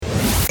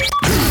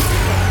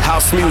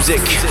house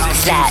music.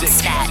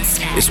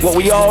 It's what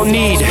we all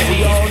need.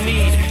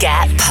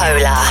 Get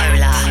polar.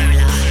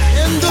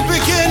 In the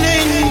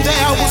beginning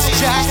there was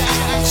Jack.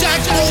 Jack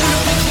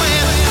owned the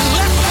clan.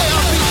 Let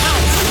there be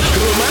house.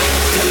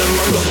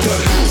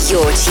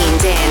 You're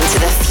tuned in to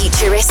the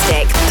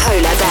futuristic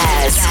Polar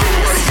Bears.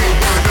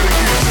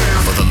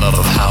 For the love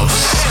of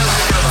house,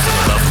 for the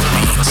love of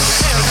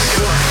beats.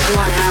 1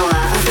 hour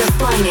of the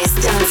finest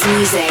dance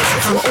music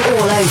from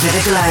all over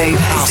the globe.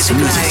 House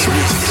music.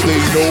 They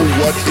know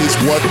what is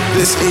what.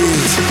 This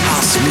is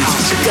house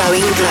music.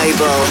 Going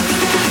global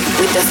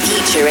with the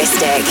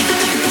futuristic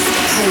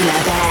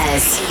Polar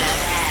Bears.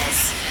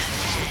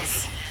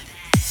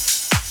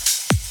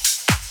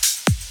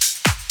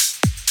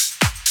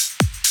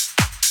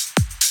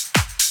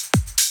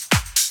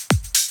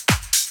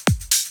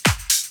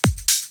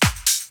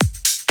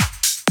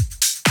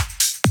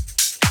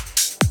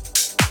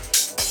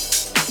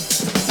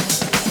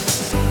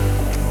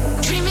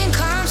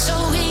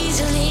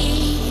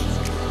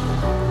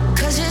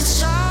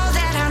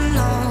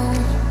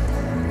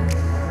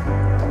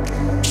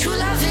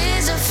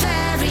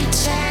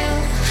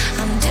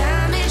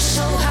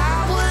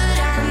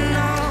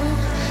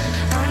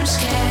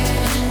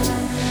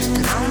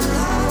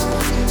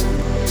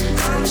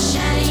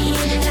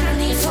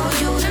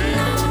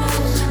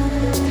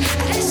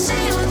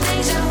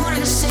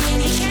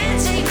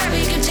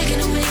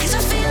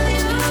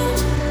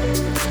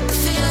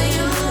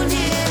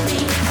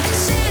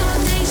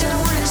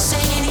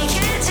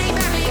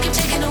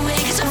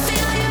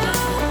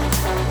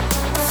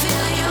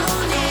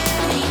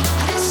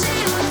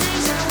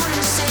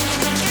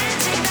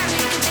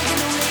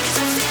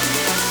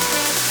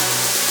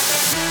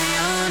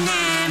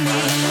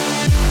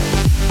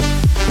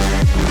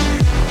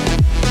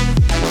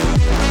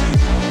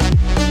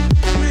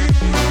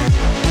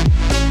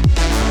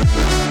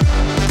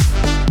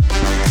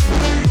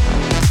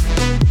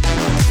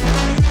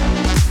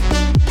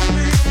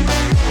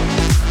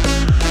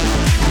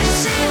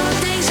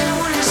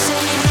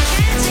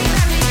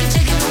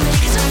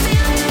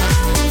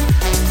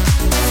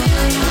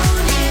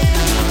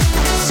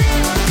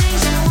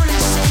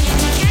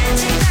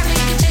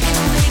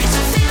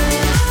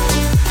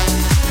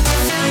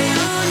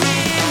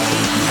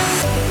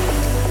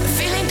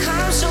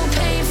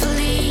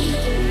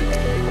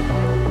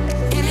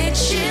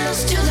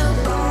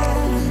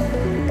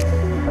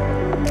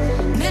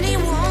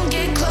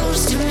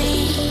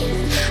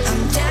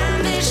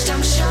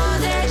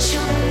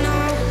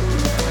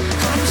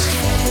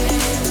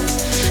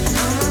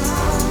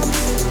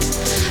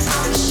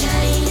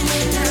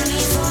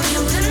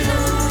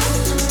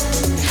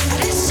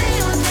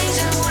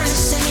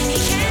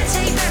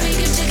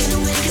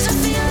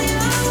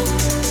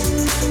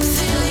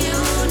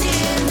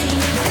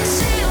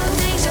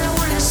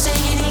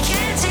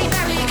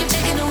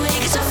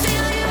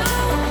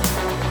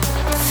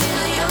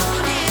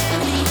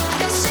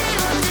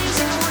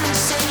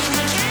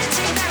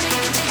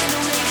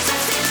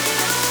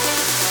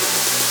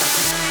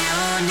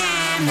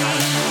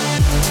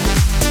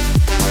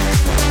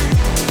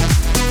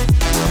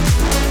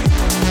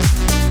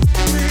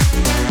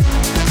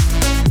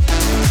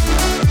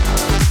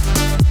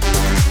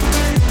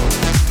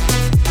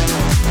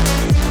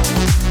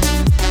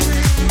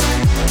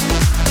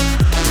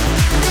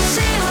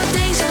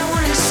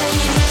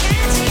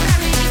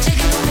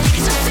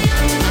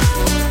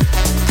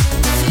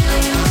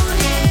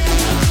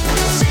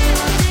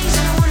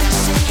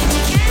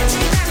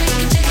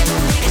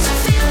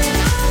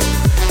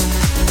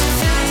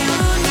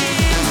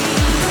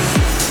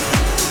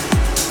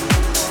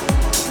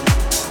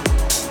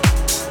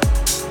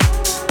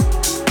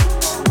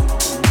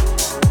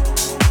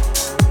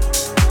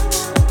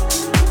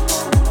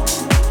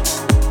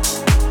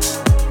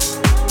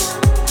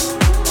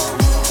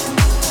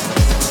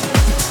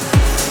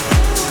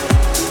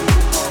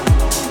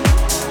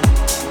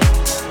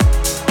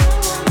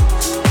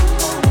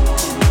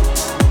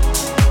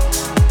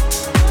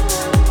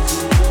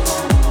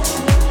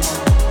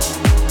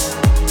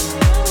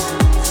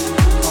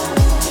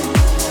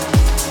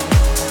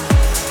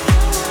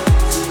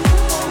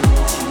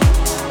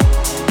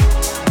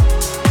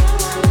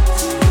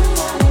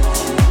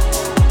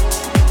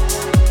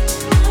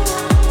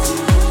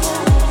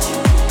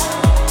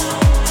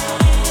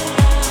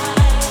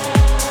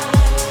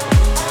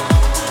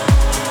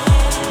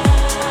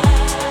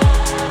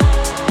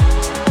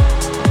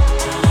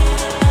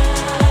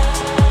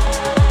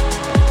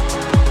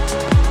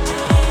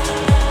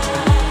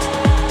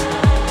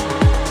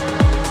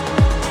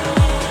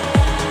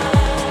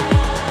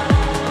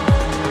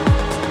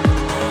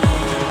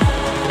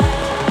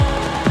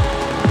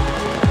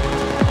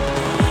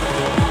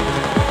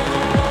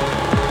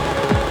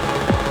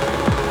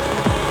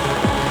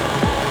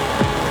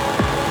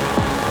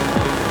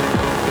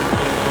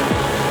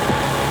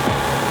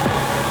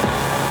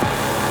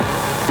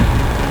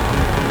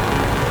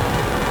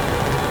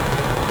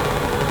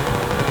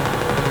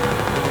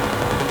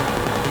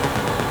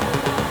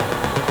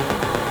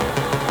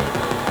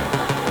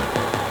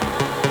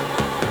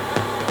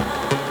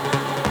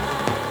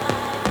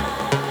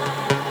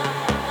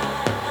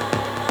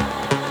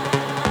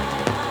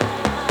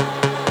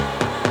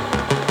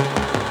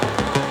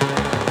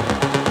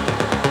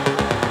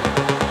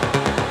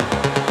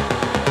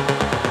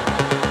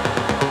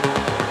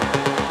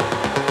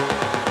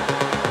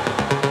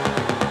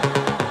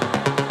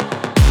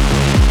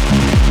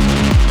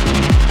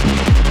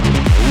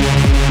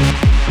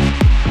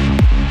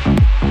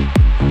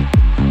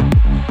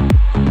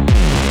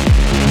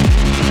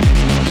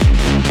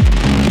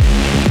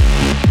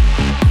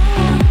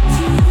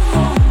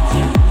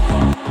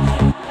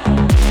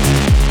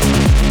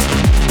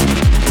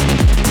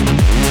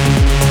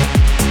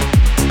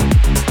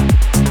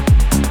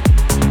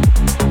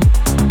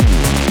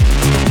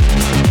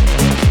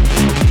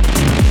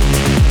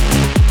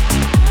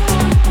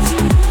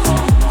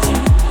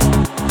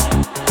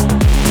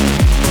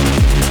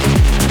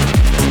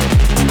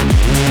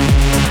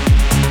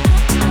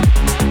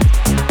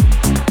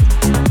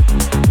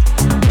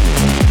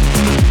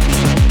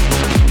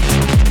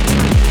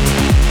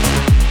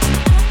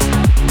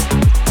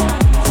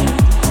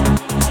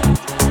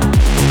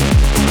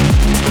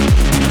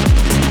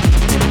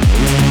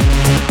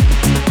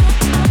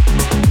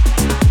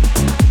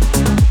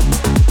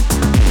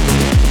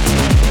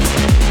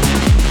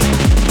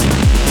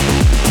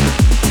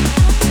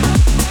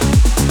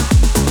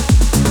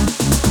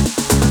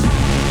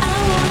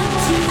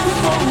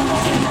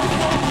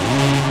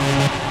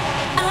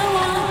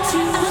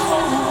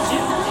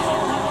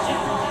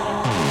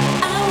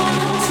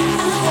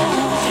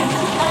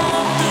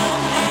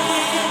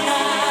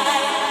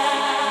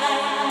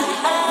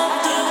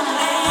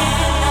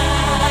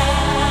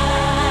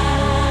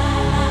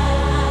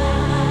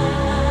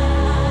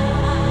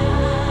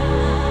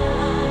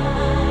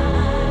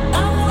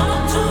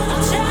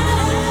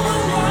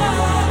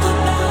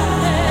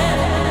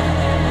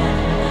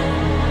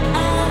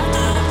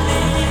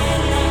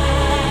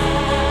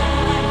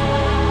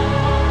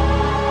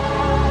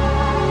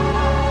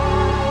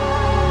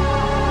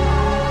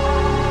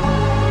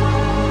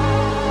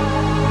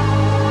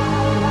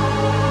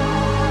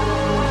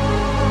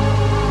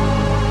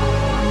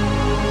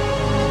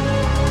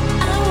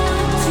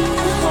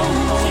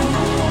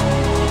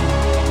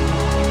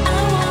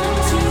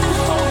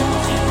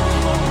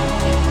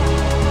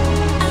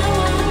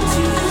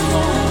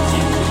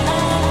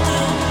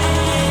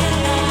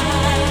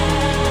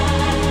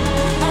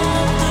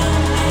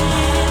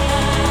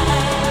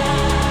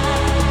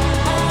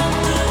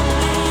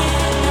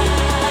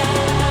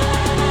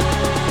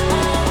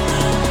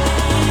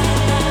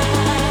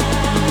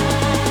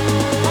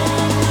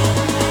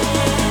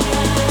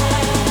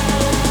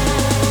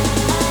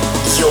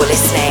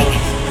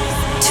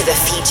 the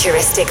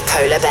Futuristic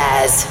Polar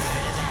Bears.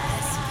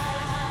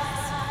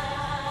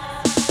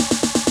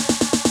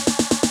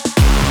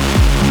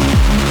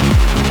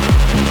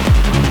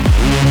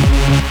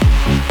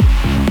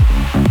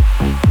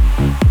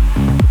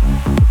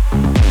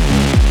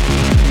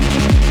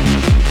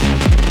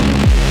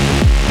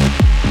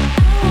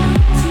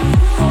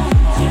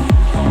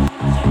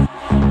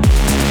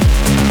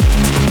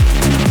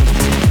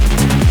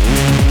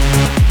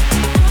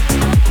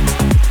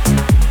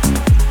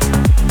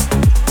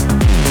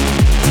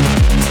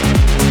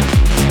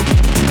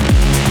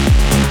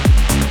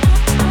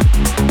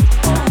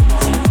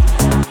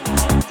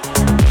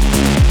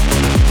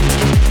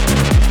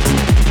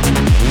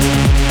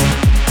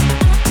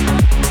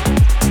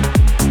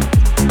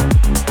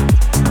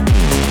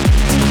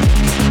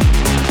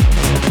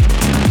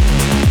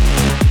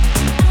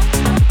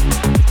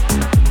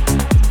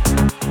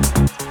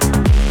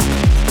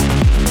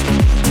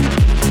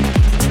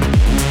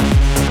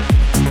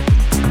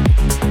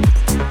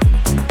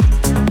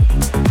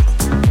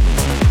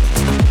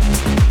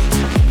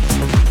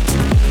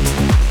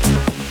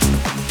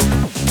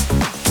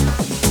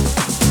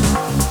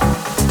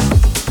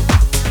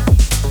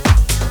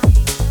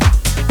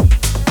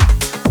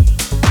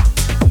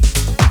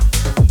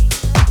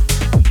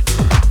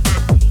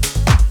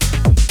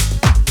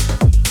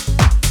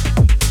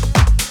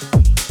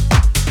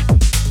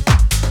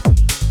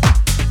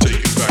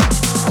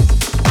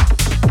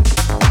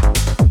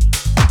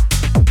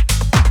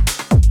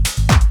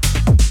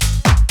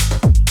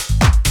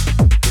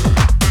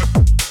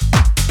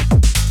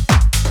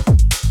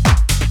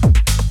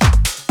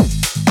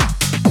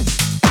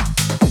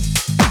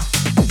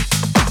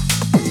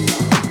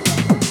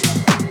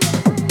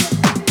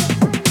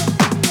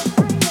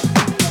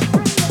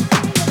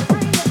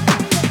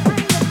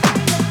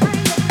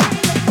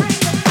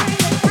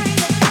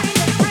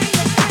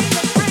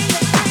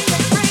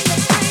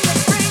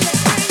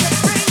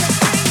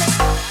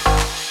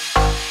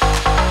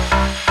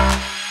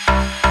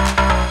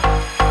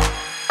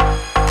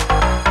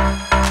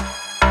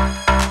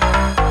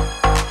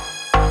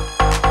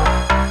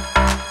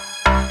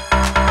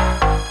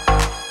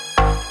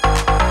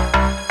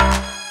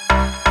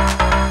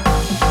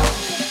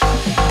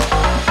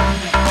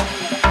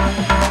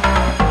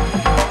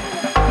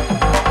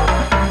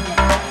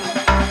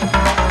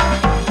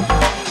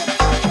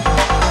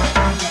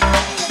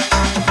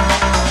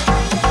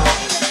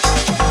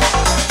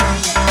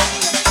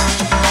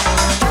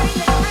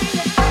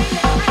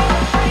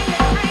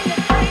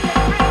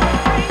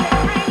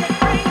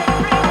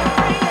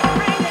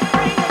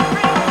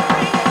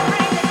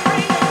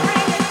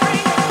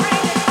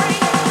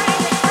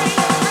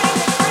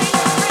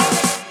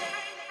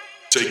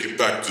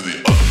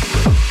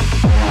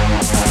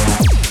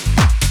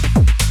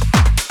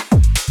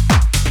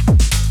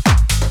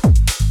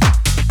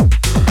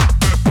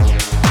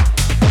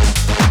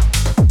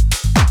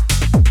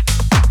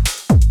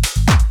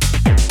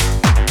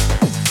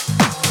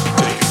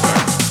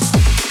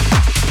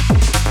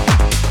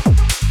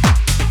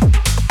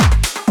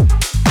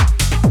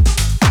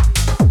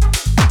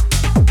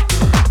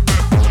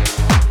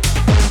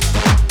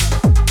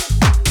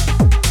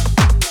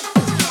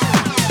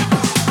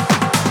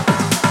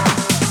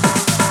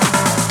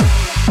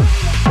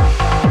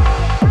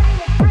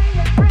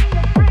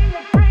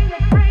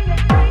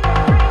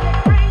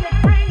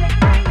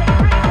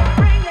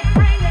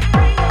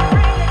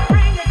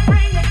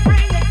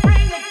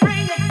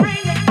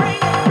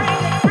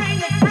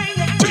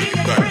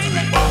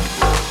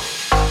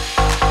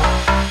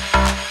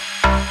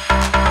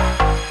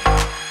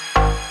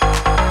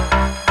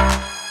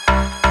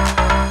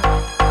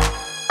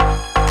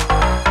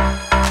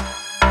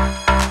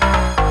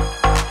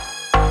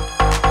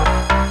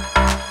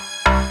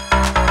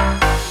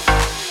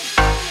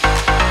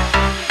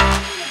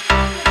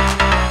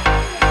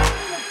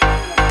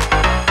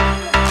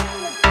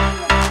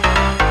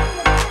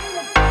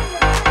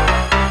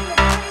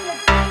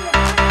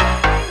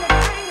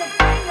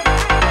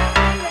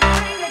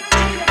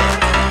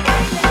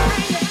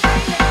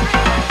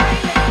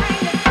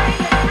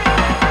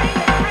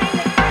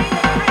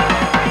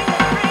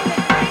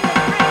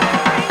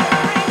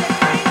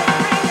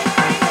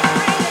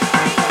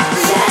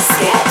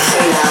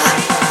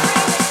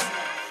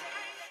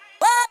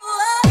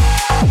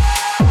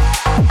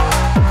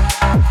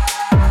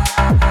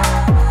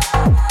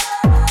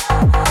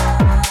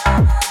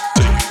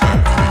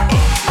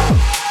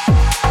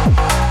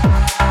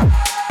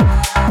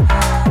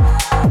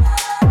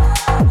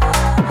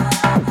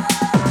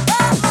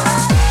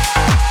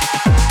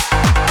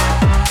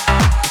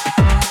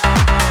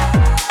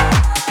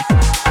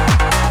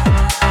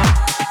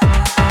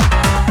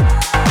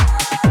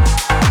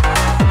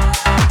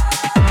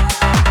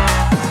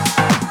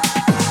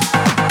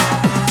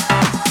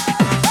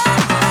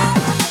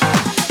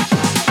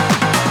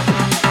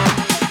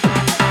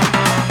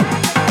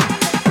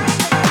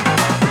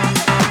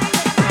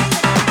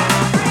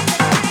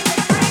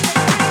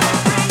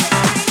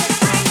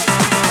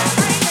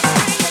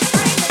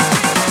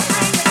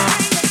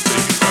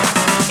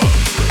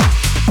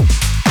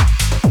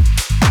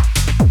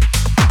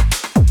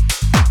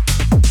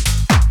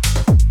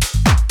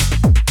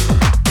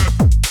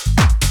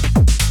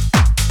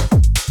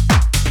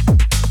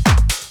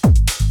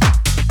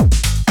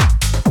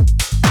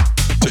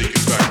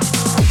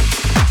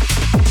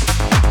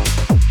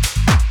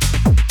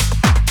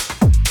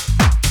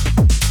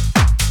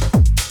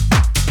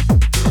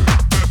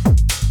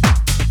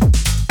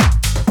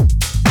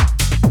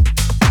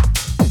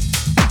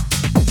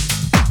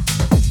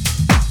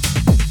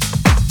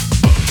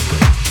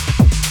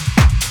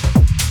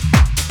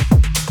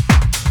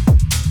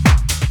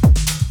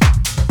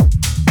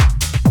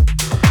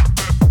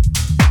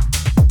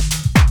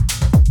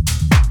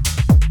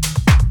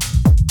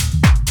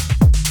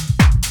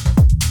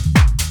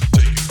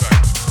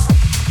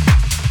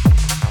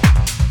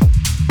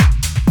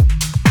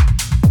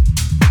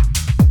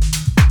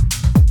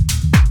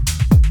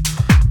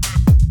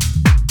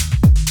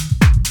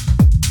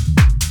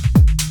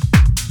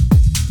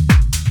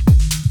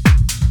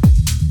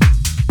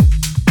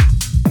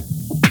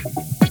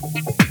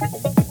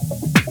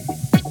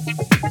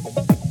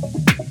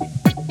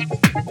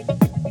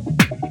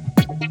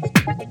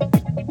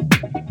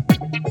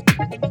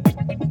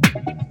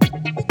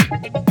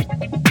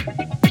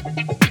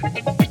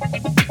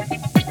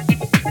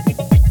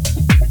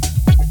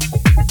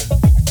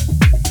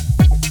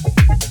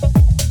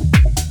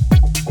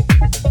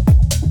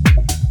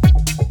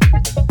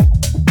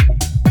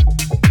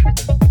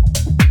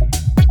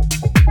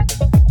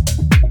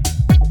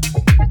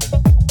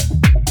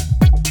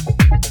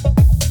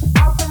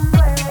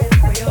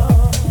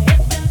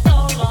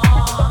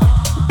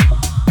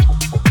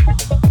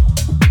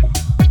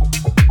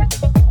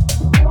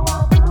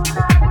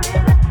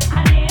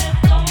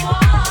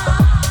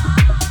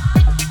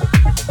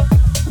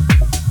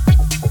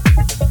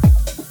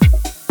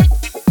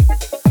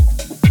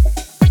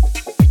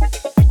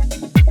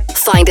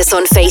 Find us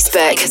on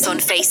Facebook.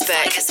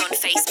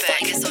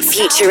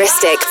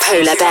 Futuristic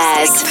Polar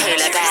Bears.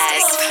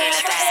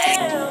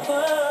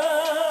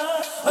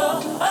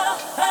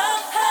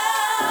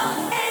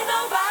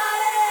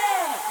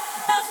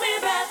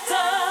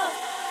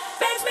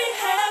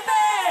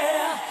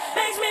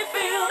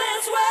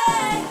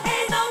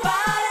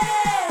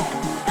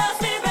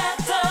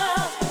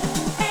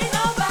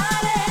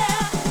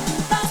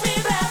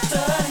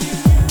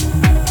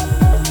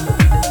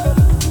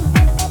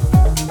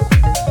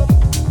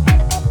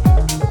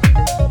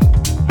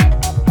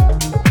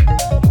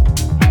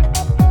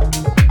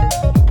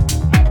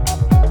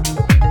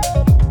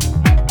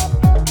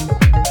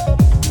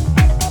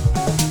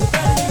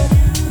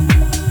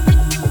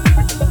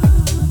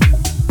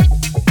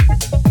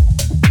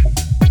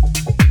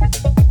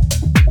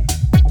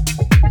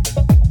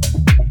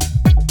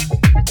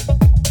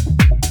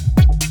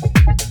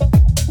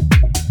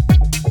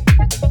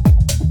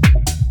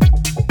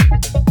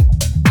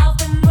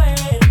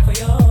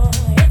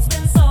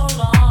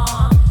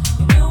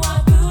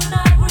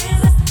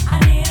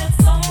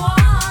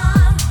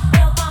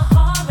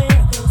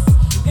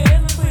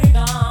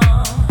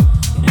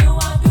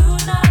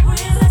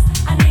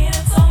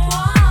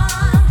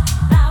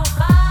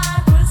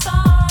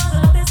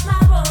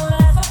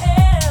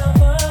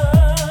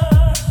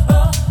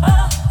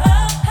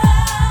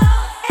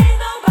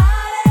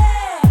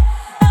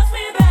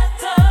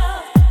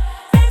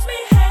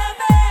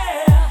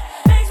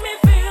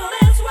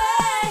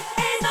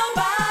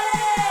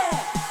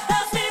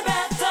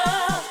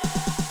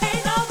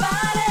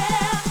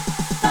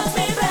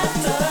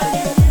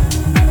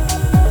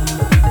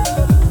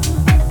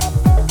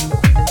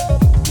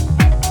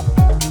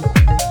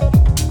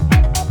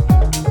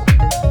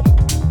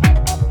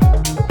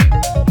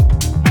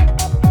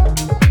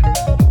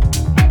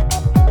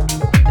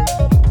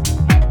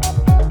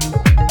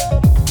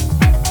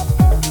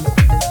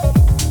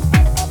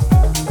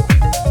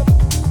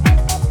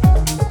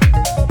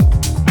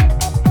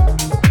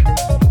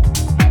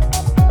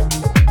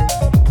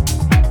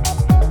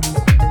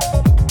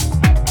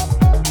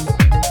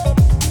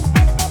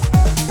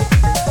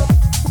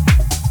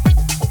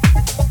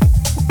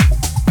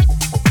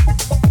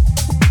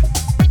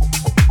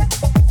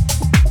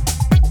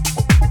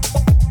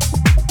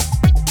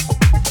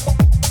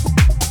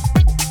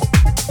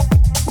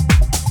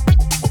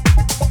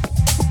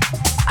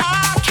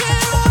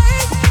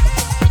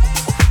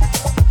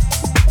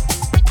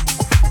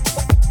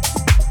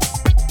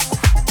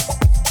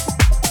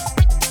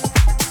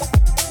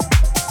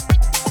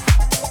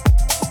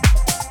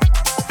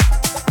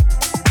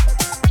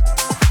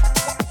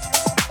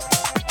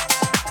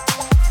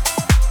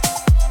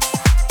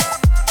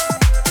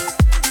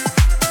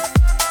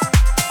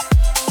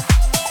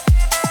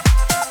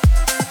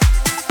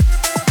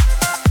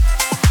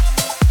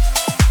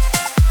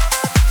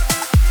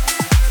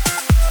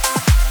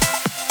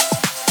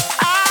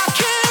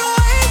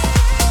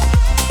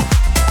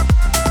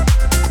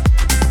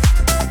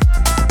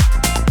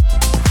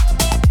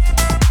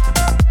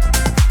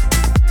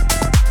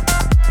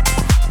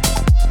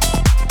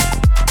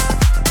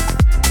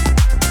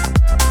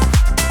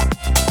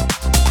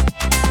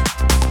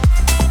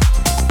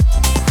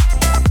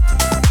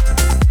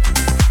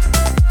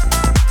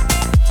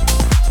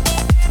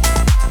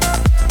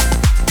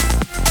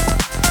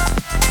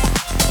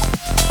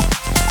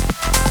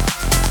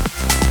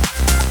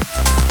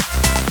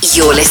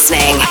 You're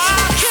listening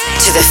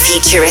to the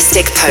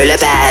Futuristic Polar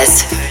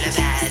Bears.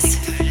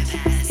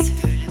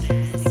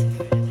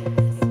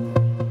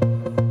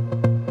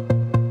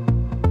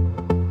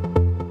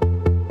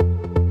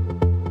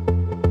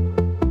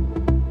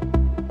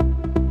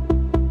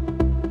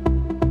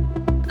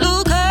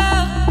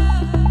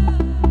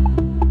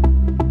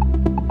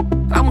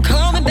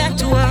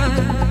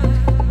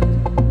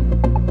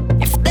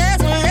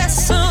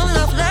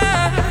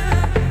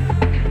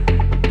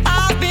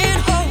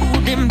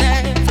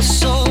 Back for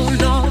so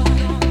long.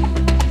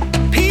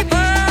 People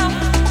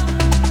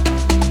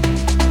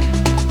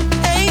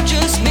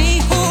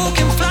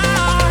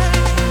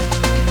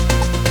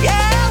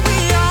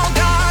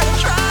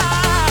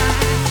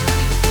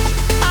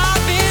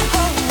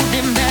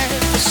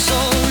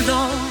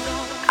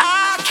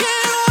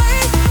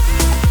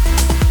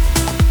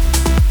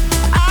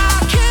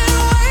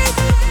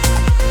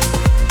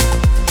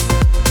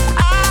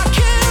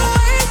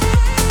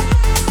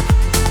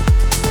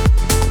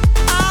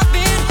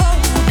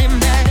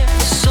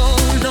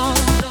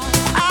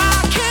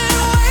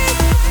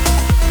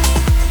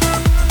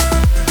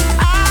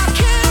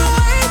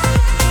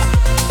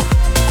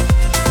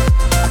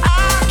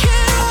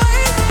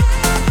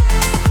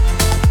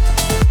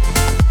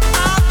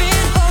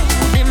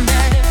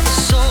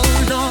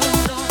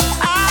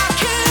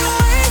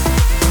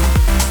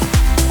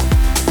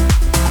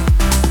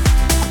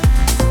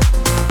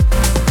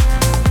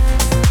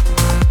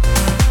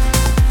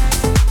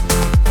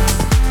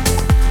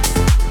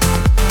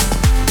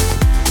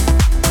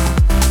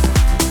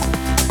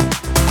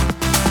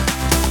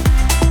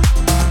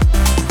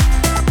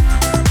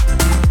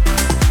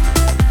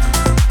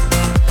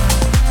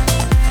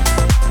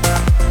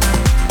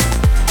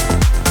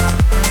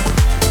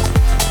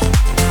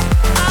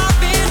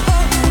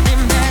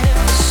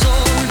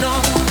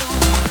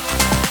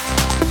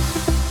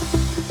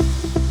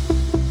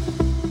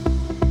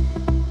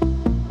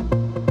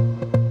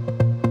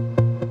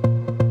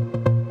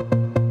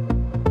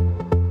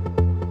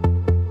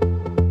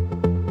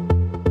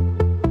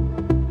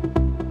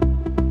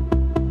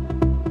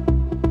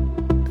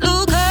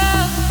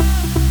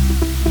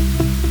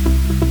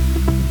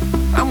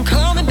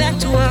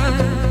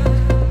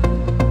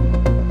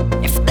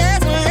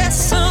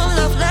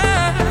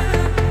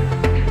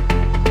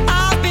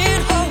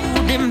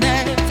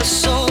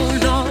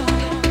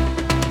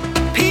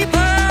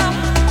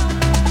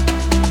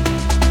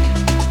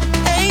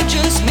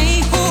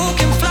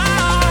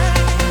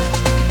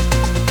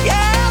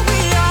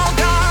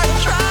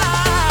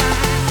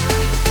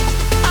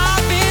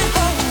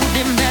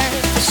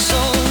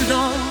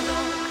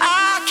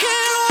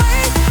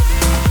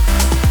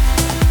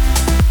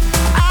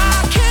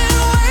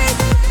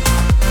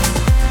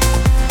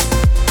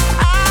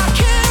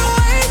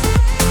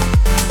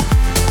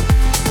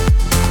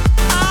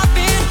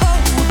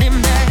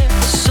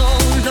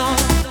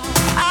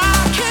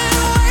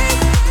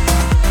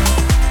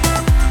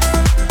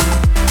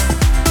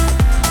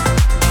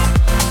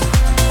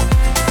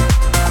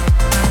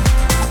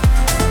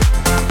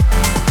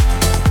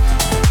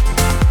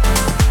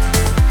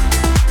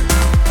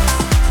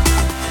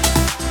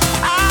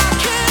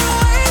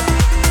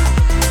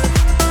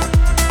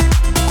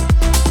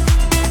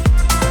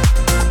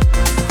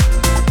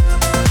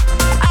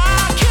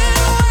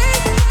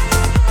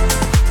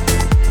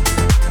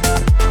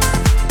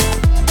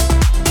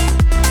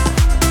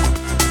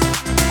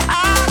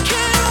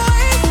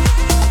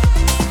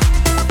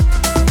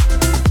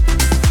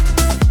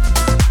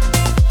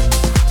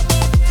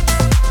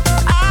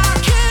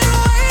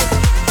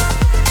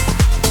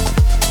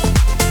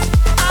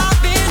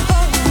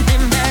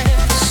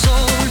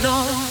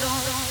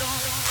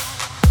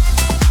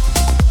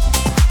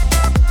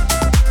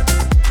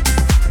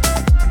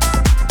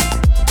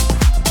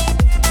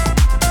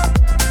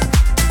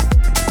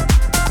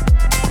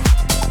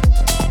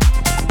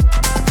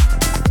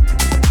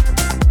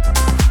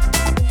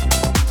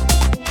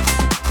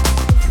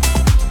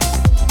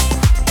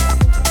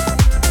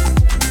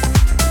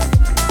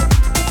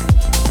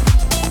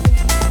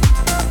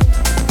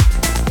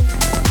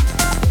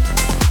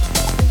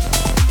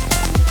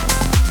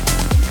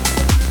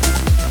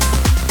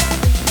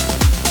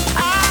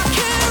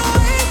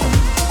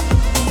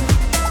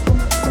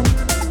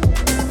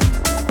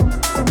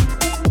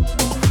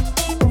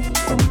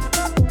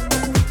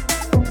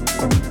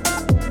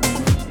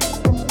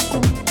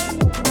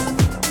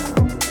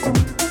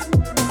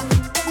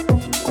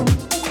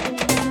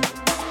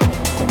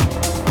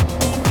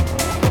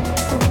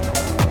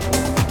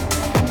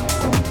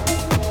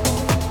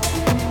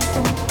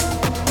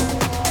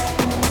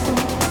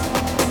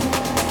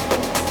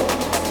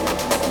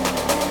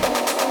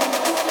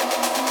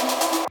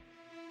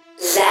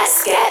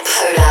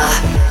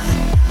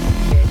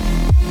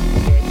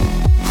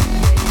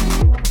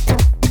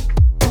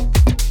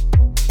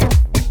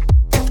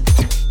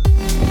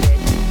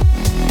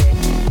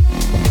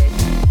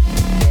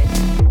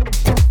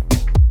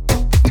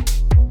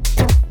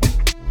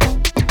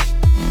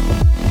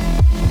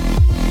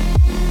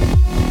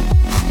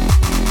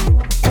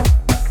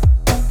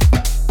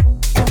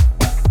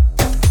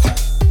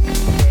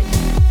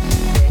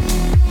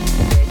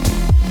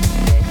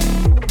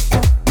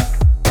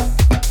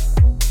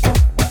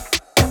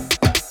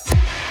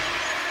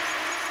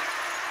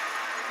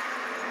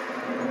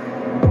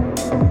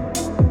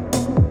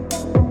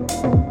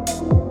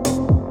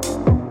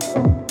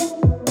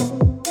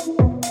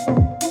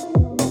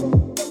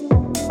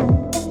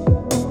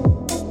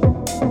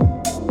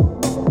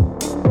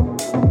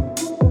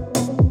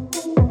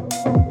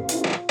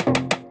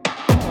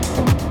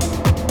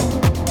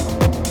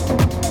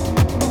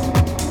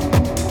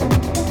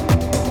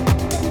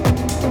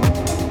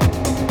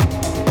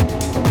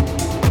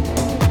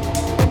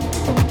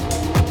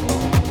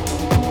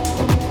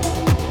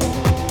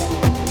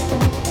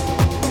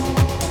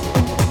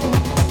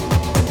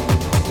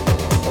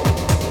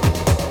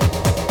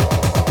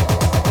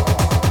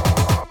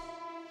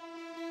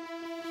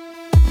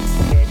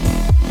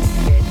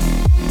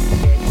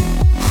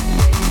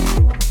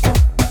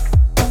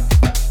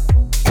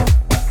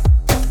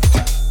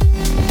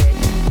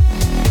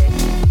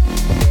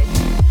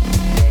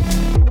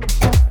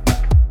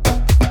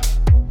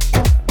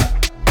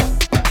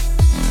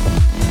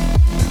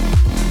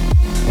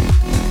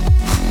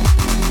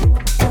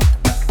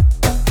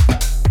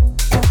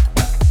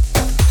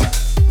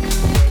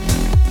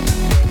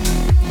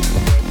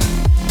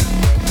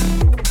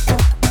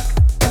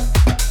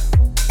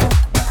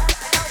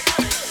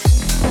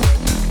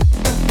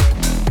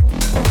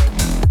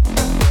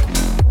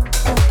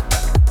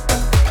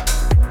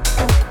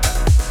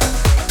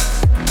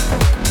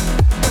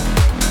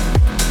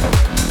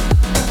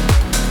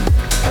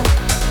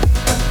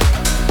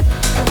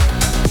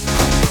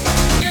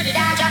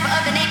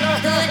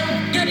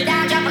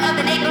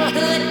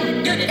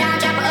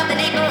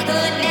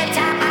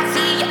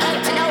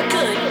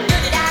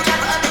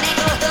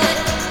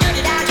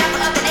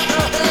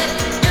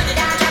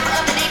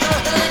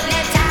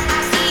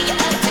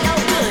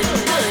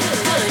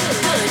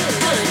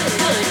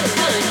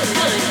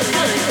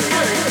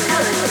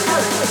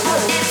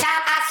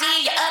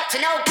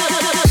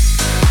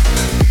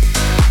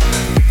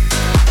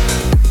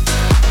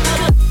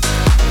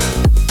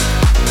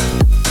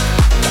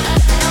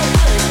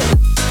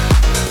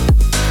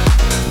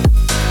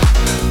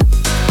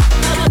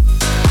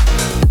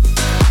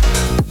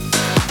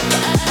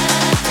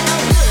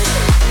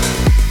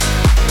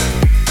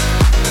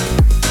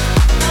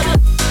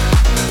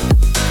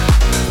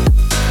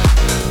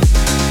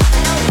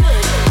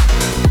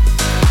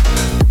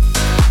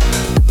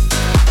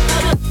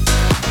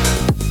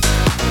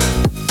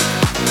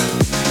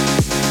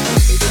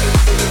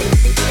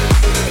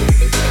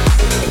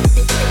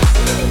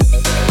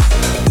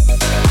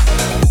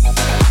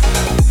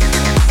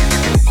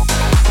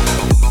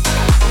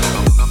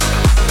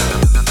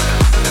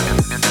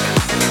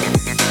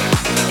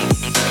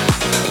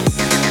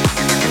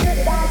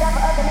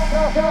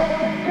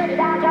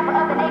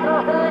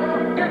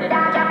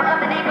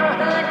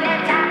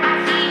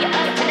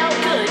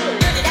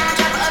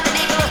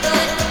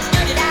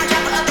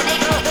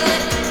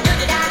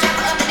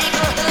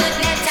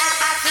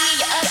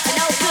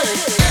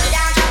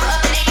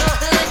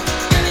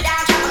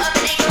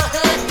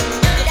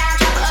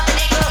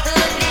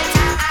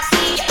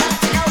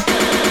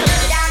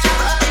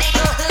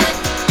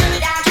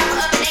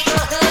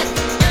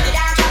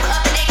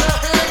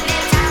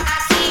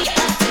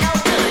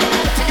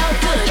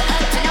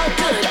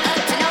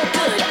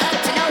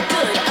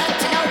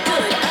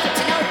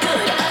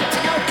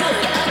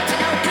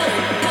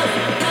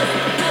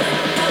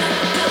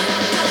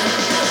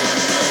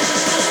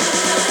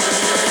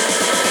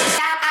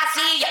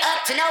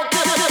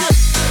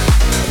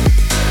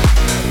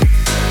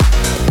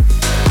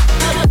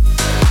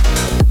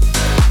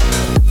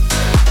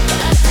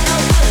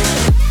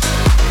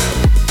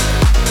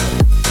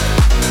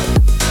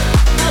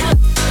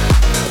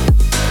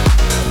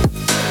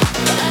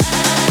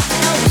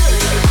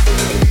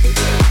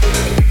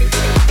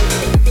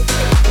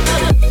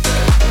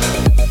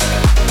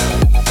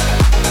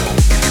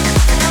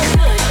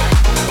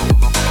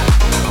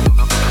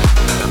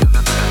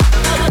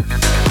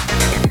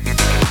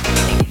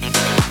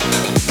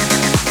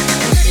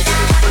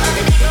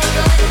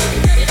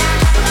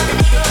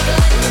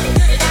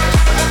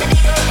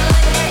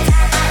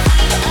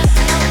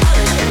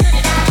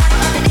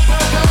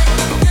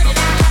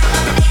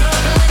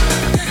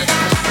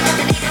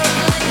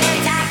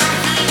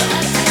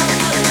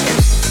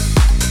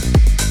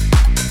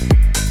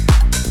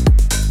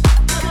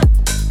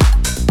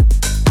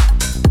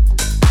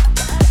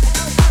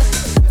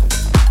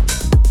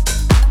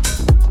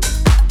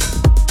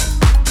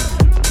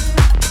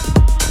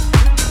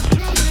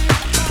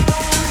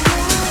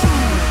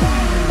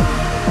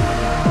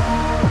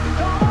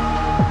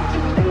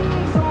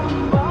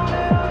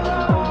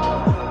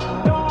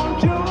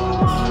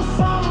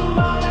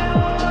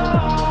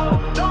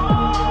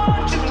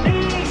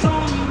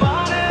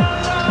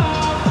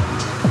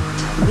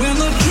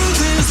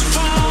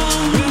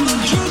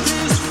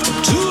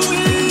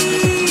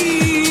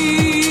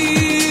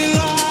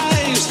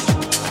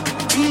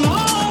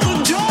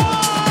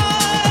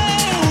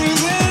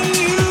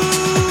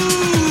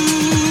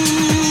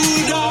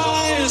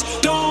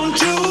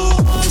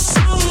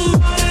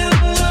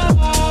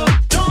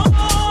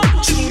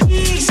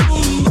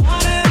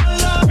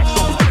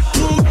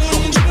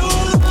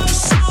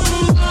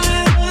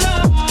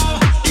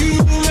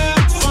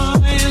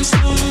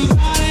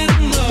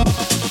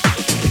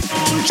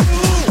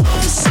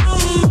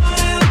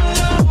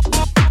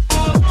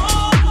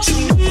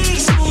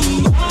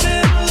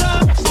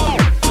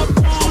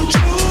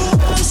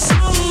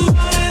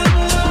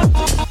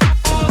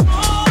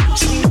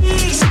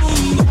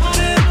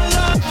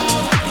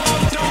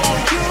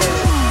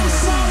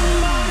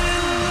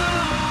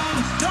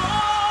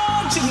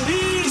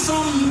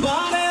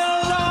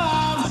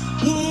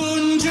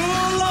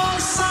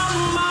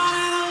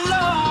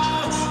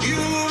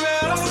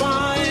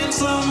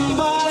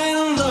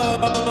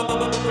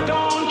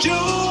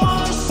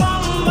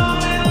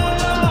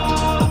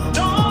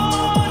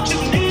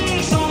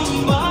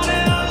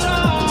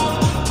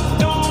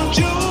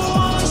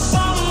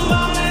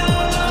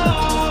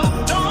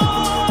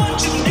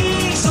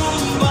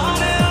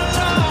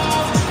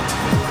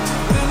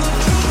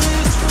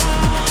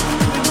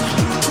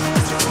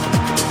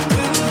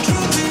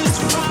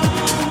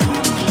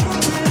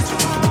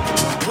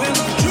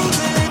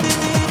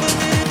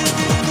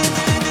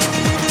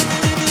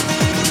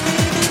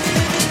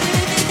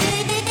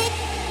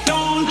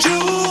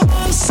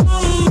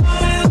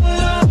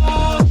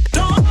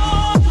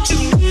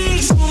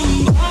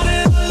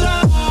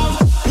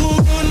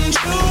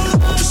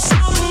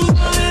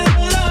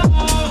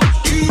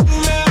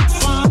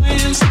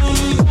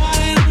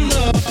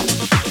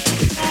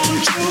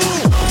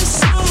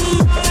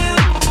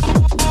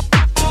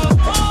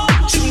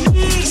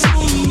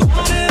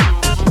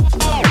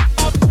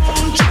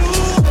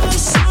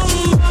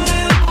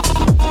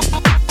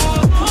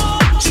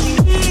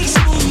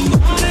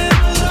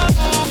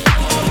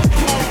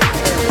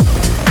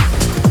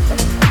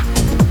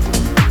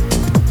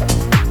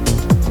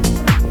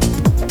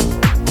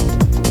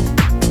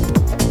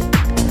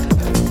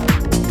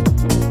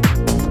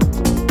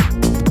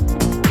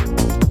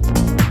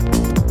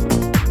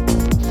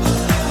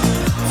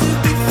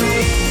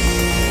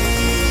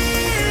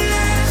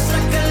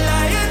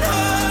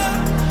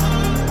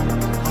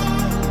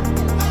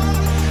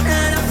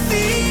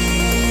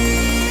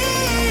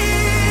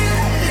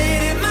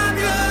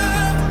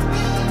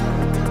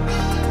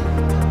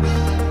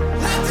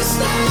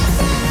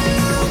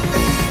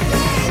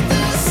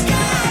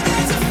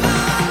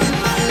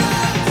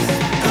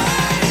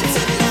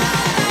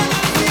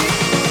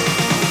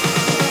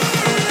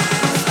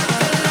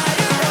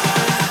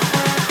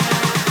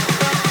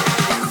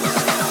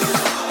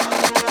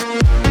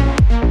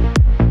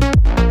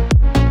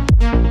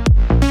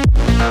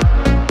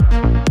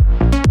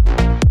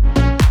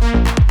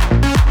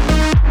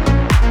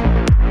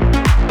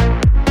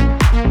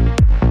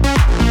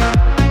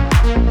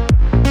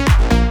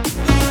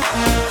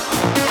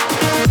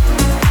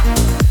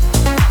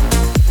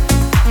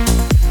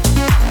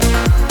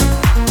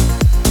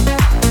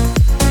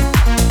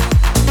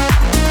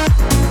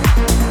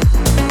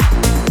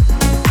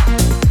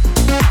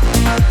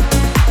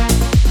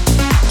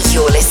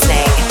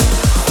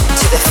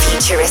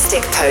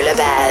Futuristic polar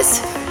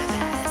bears.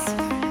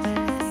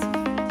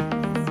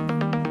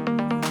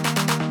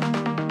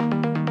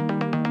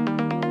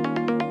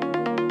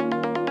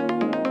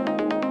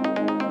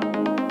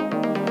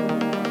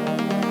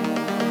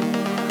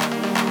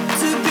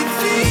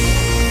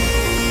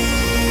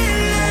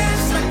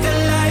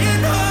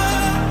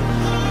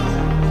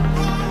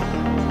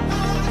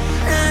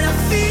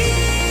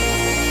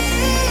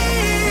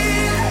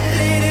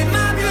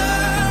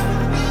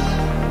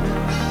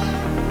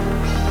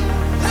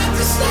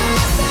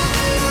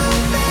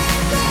 Stop.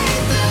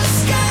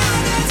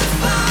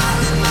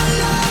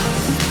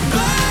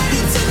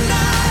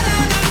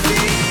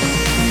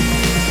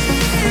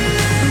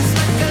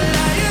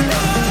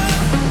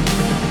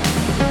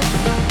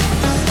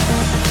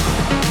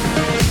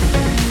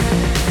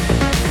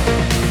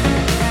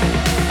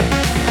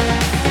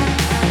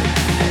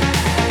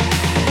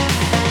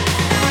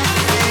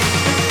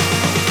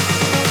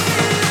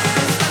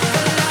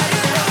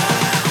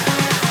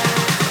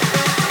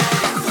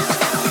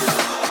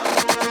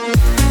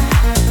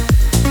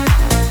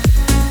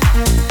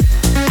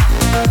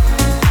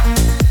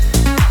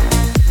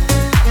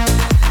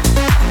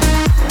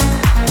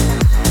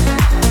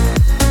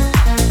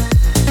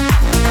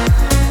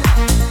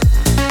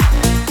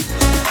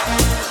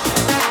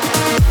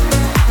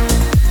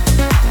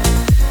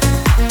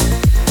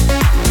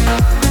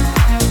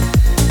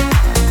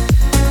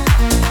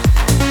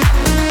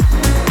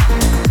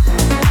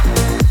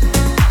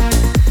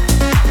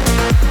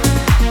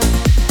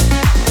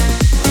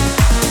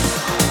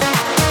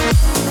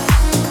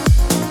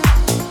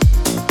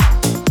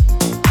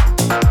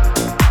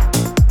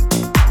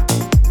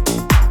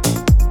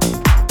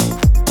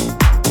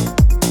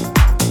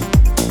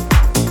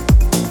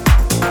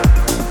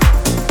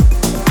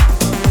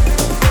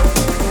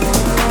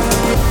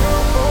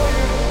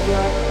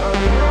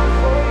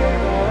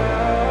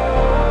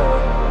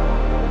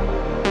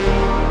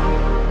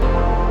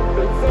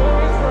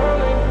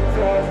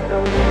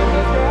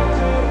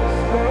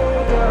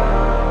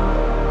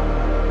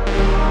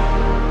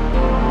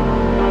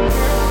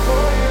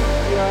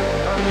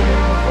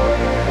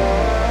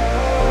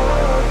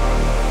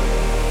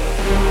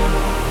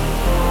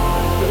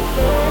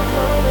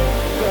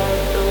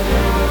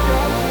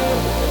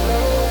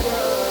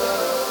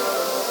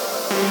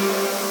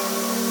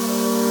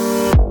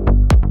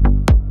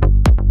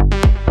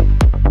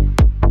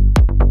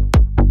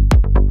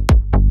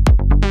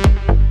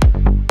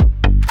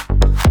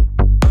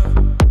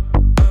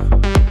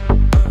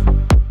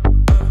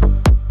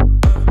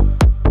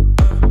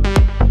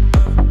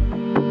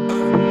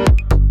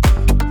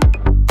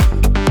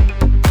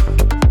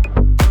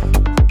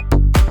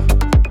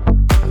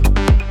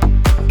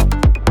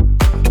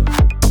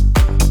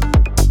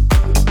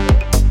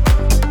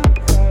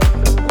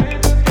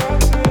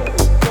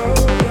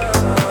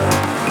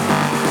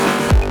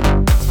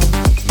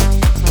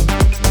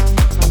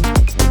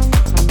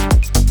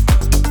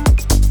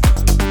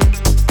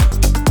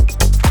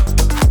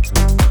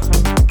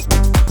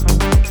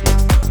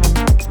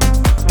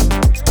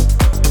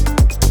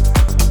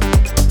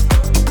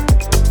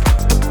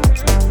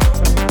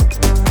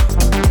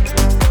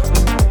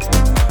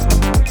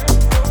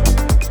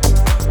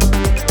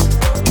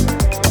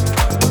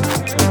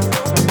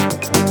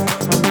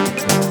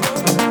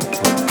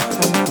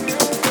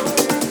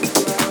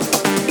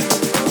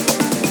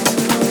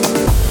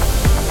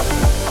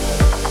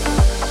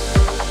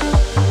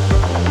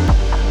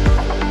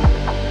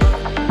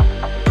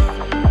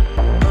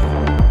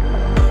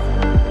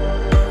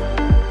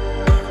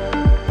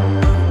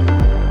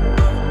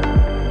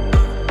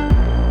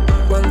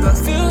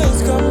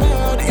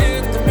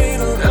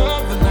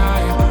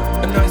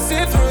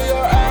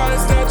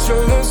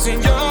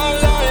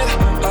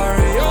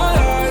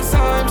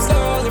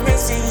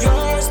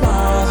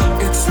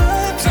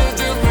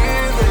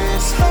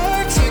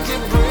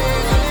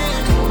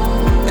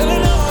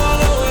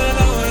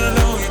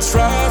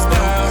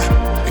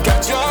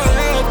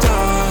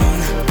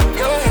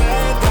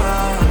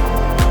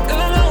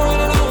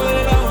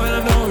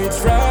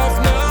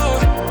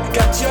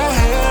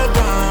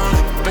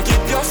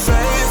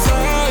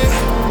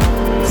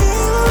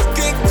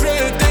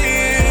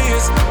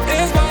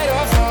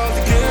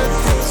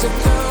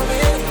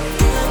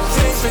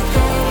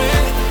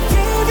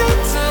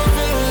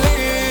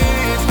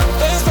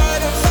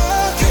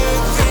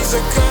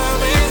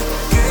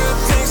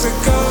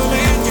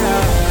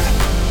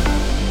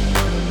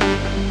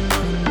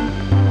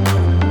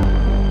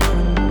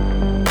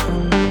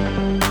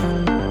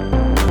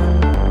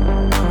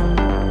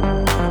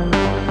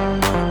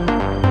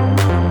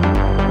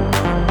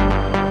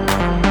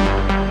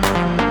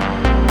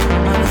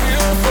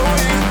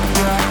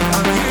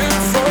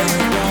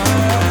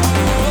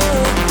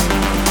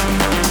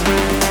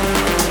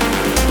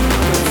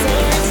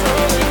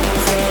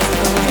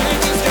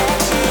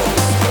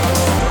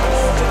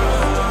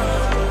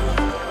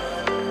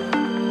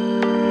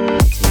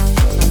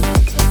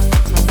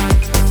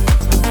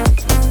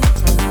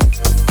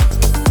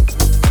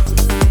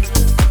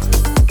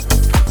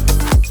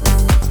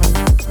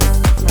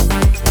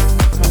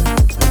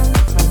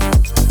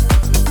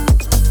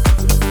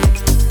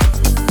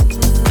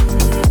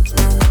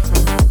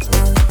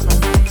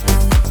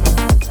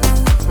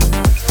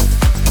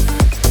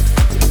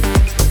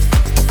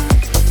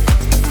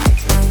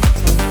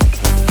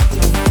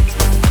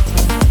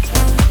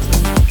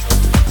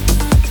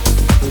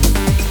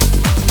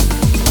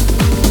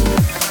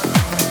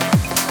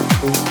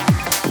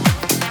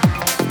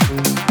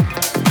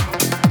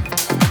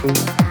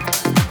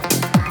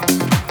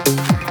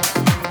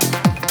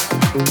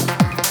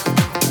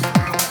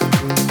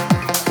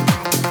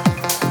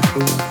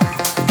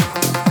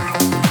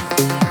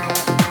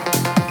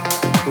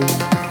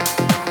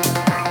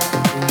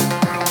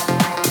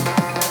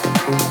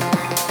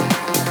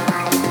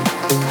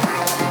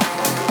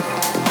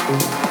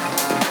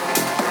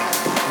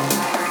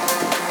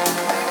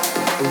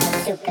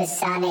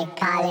 Supersonic,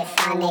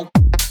 polyphonic.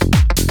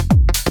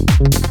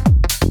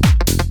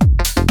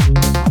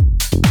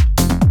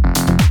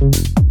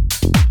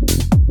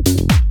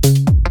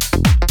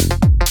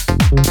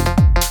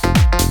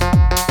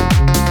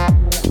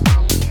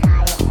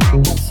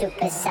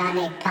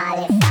 Supersonic,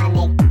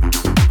 polyphonic.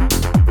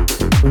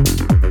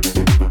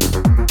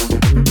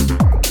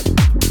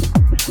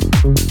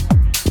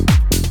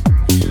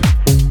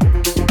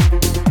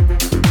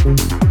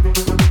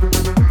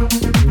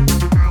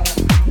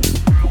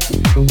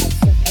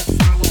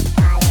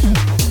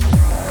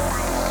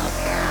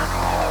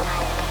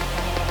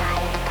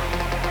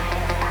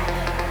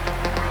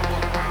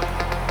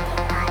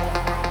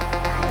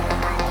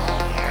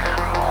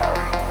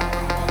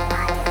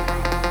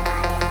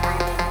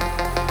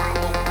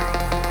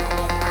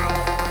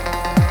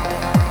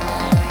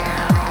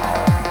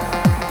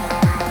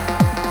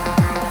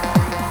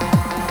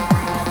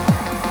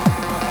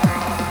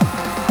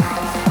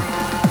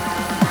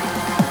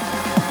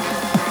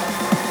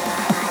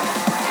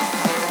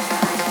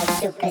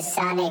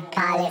 Supersonic,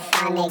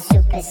 polyphonic,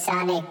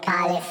 supersonic,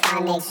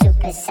 polyphonic,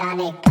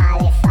 supersonic,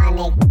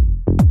 polyphonic.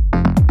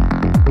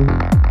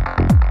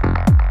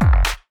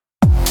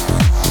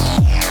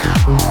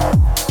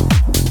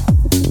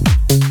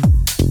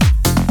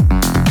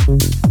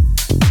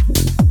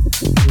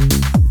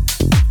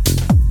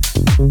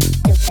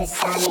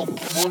 Supersonic,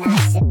 when I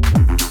say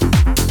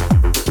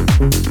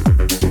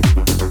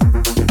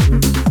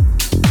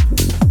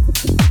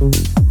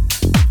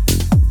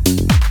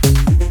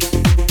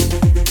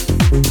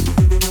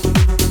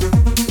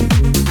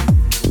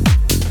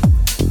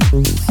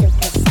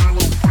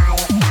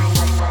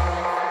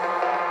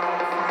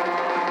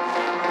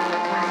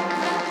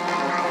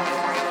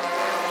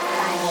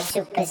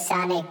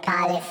supersonic,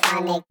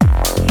 polyphonic.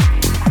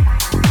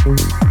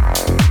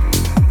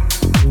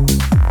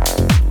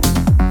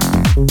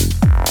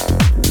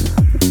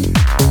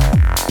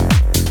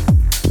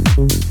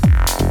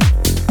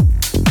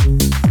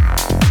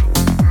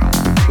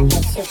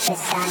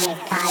 Supersonic,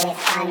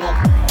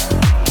 polyphonic.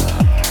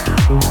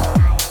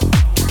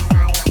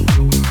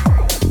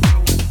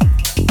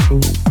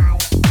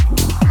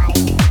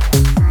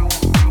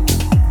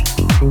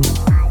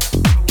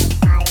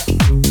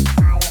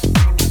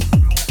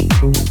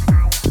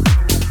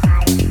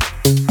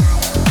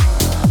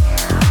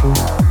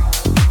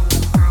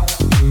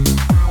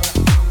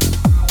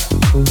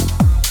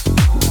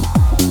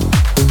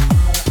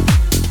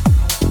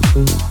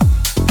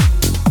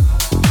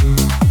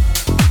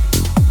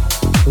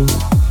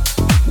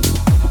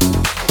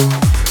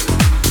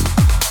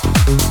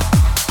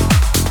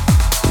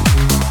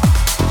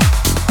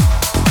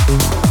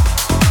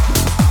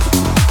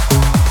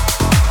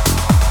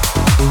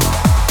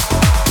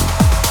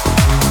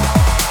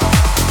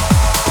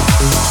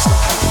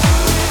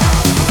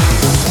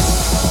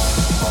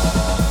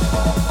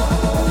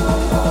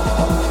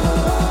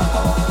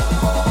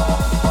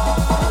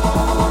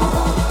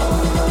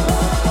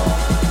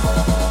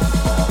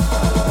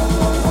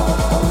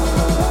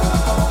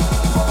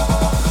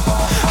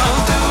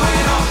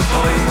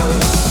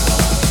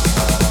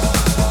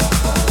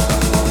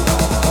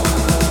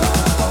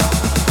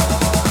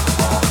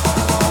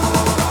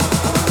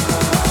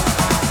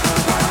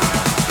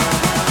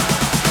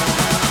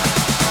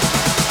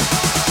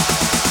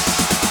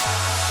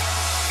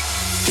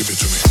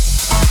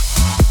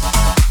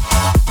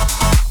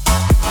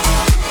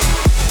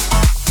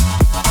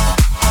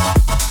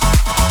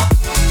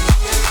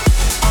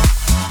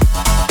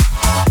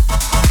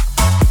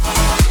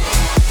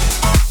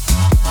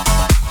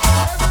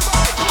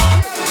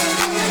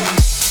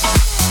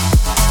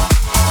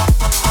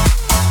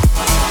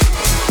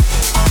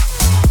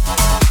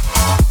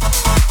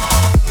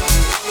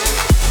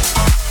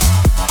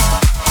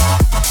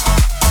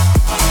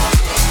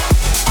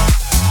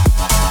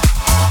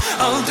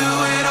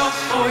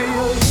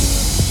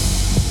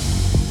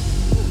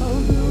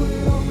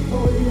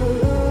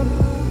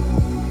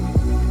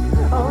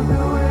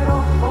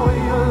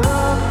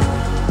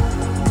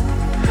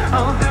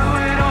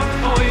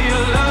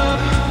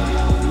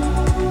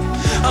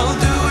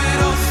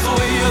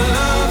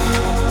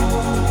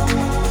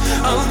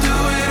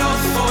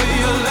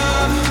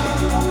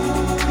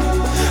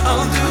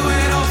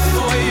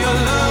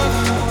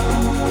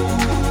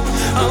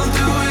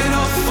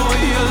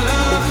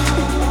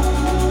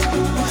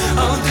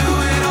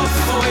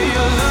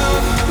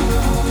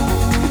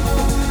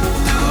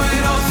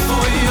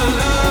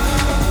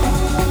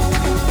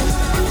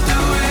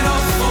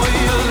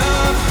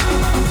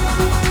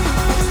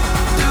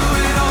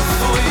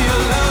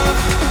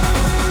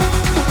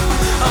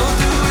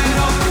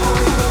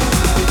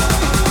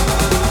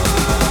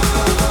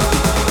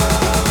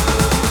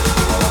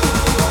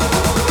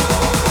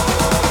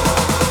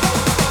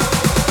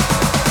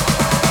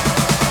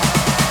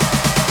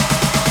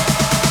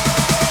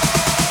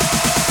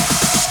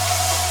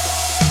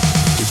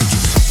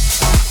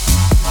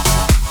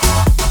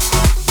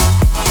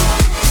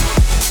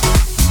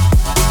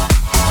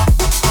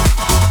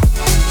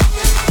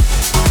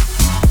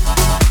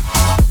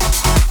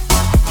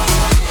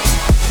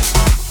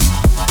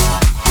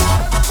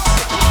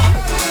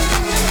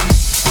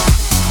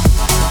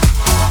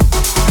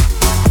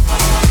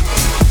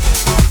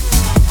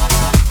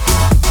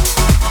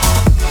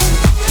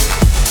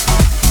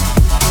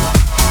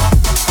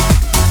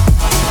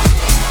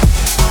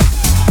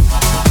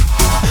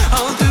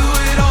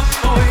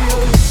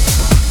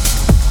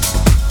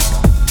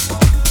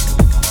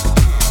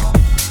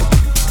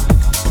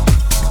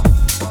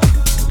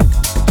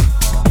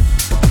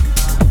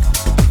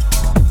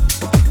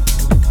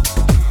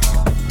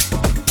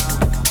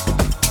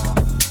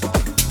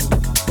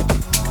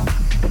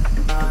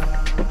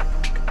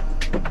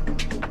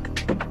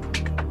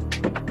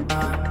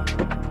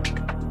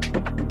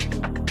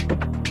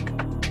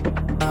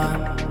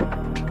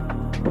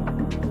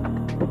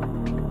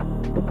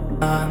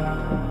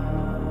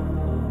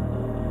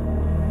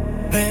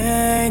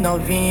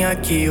 novinha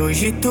que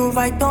hoje tu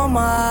vai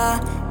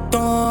tomar.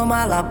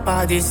 Toma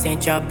lapada e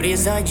sente a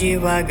brisa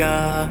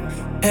devagar.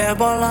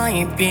 Rebola,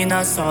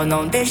 empina, só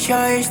não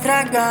deixa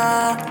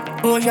estragar.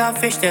 Hoje a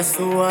festa é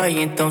sua,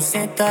 então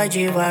senta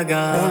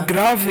devagar.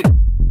 Grave.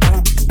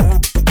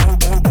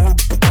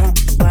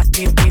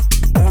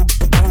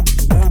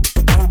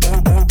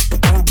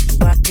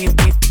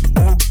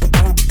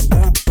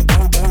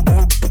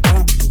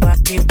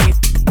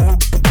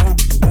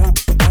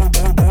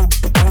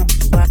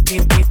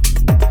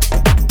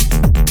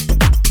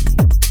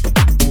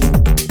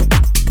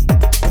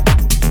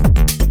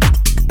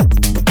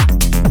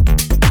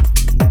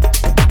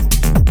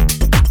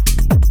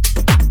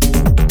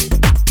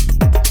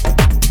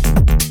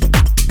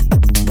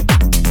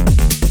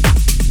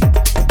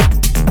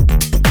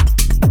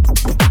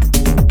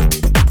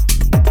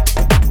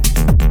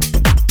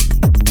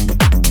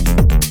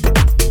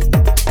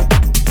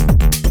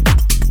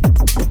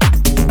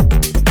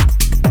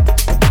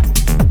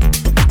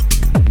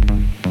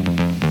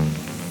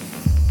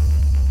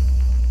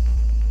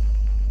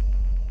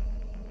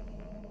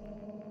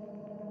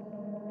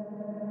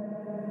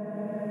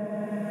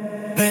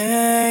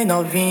 Vem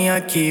novinha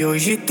que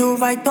hoje tu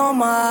vai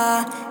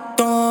tomar.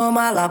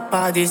 Toma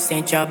lapada e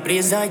sente a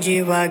brisa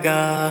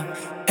devagar.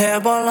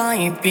 Rebola,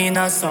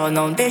 empina, só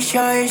não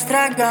deixa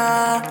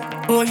estragar.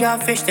 Hoje a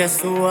festa é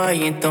sua,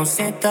 então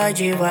senta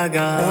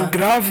devagar.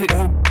 Grave.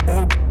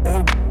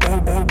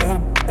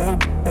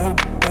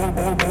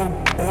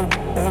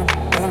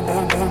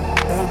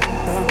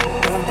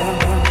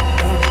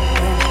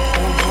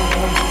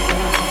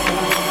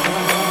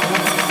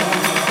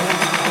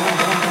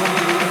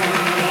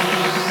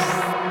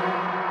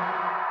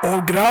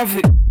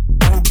 Grave.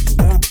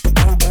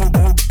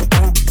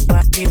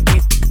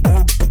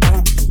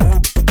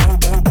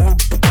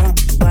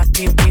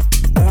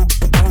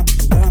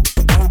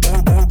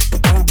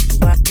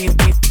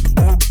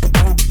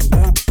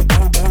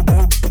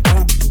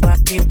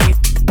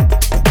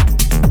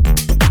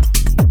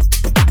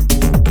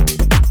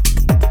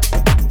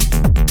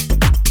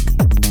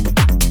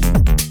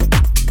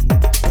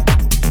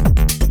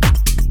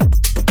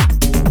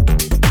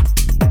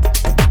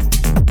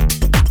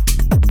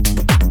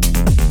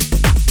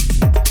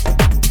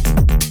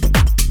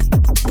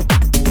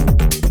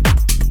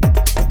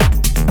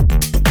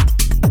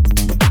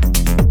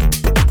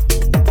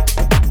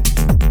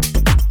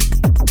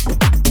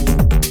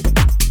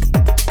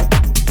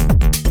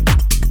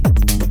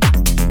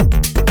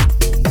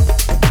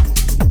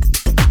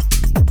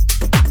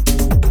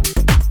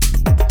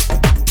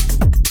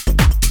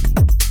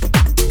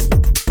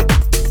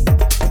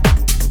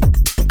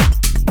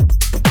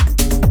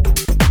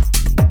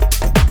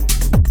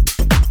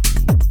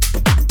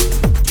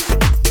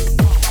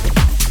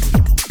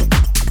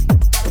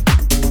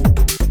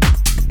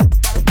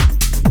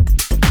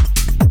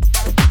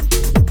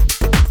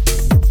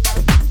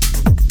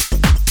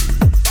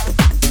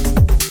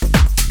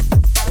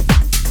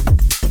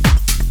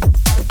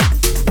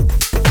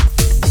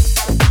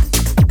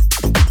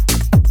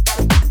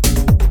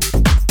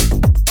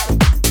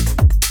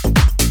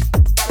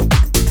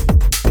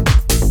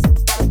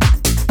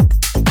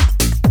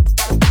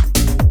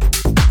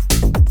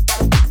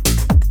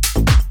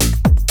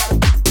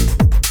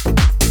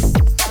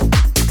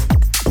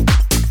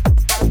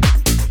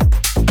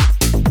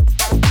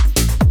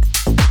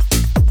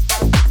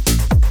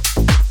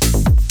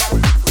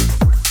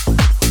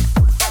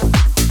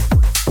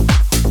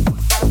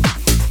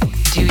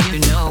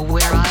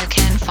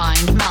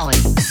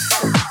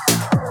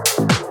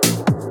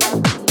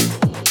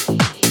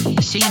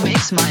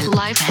 My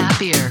life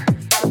happier,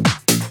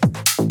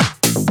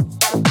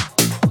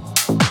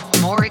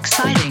 more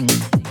exciting.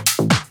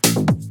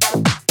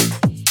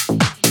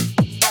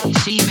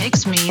 She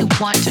makes me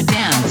want to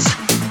dance,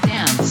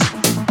 dance,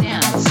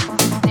 dance,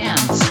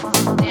 dance,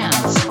 dance,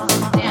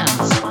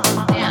 dance,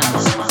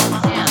 dance,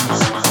 dance,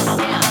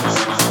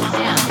 dance,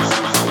 dance.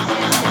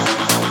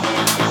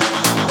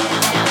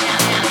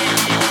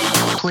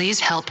 Please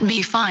help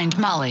me find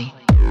Molly.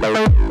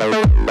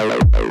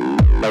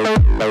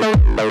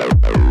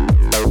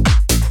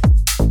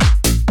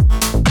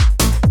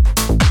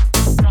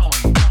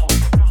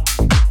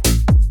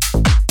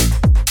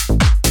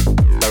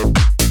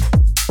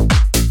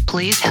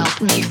 Please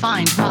help me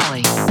find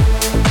Molly.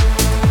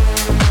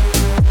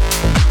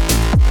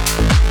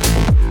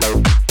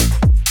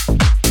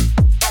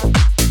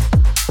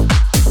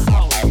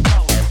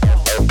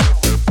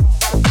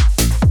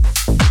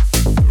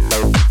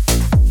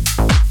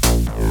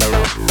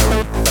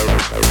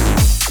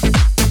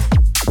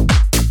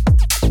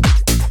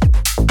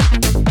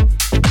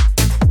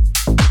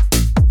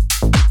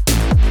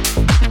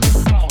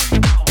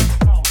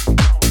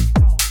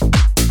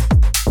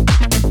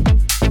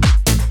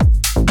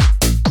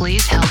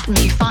 Please help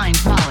me find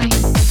Molly.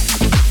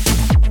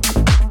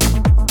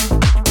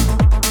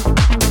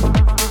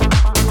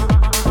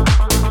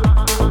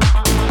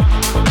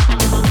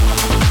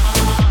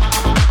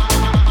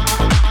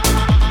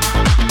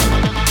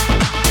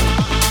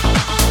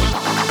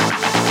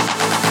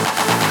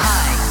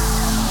 Hi.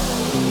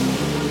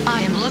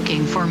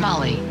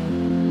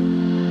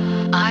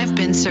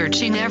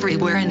 searching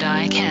everywhere and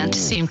I can't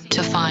seem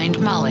to find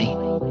Molly.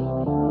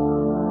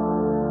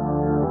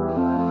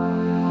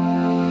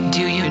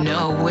 Do you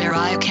know where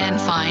I can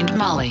find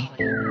Molly?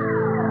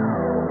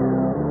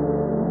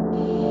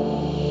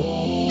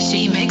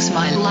 She makes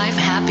my life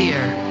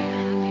happier,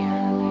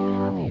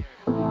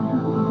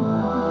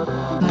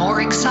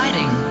 more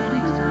exciting.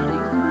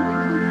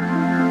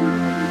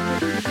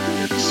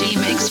 She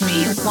makes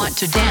me want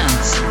to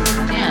dance,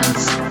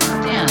 dance,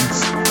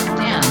 dance,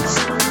 dance,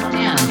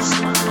 dance,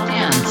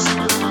 dance,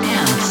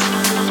 dance,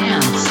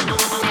 dance, dance,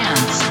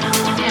 dance,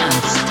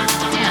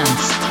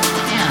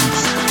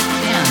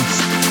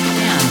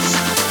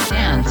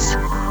 dance,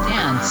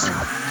 dance,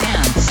 dance,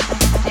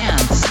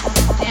 dance,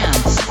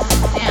 dance,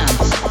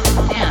 dance,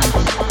 dance,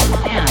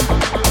 dance,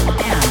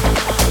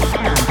 dance,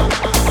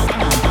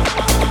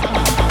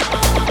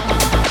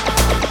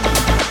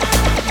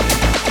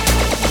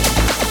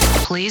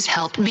 Please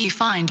help me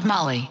find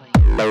Molly.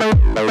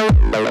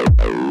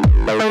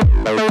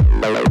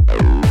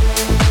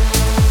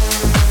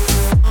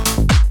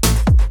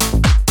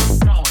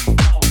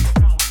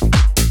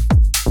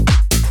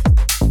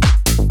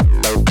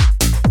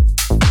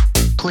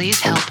 Please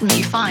help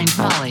me find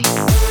Molly.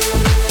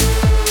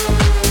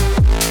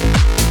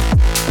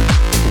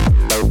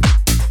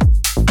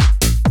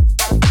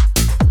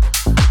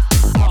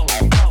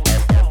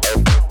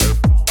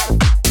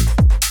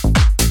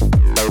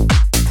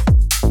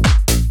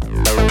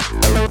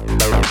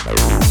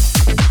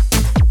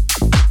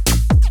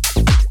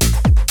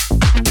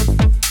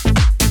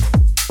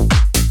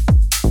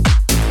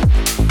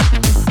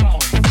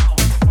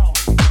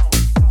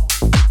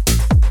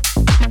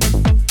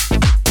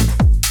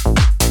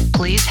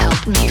 Please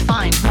help me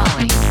find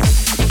Molly.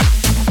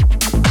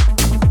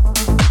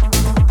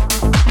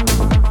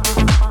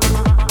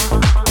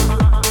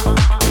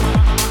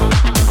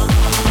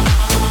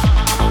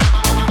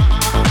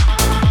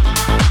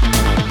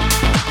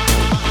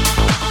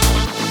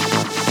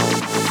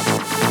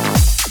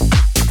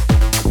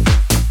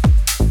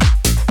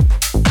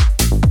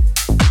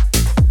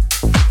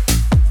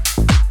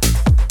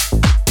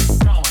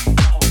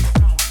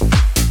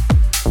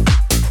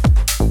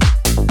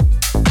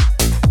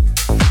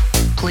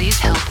 Please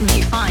help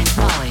me find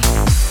Molly.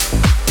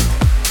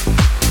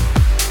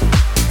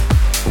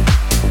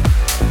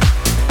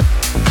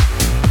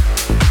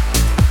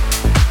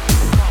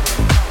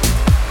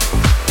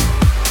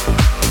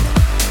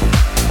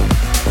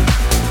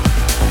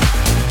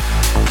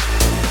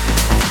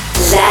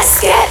 Let's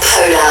get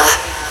polar.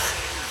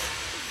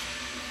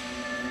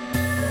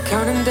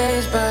 Counting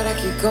days, but I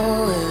keep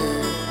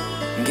going.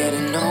 I'm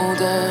getting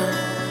older,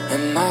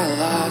 and my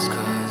lost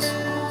cause.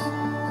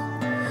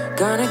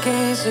 Gonna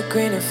gaze the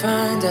green and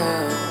find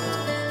out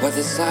what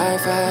this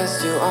life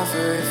has to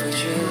offer if we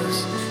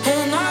choose.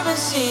 And I've been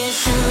seeing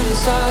shooting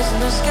stars in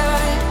the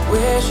sky,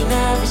 wishing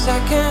every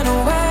second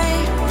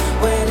away,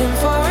 waiting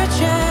for a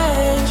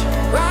change,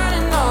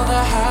 riding all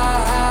the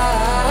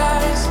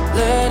highs,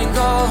 letting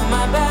go of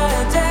my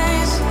bad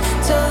days,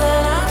 till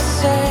then I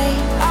say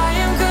I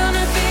am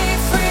gonna be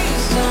free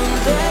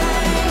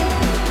someday.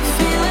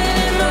 Feel it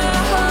in my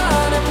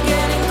heart, I'm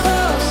getting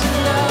closer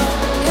now.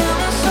 Hear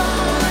my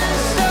soul and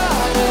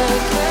start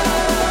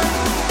again.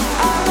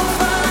 I will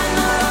find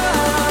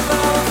love,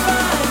 I will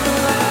find the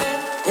light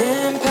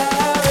in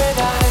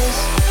paradise.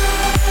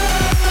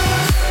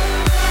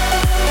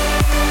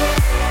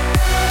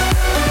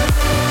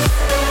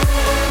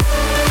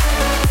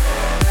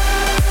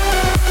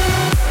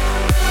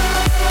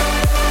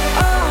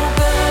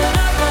 Open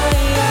up my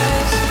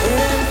eyes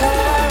in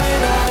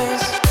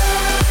paradise.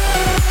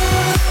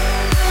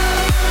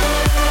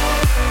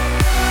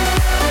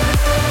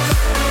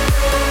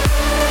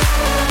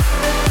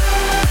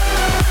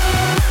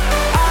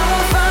 I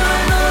will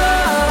find the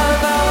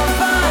love, I will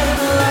find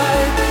the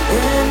light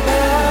in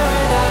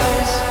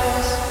paradise.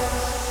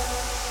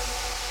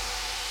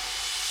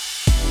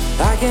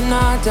 I get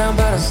knocked down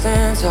but I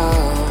stand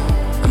tall.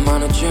 I'm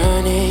on a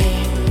journey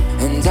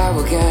and I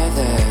will get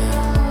there.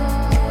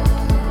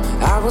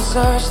 I will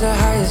search the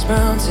highest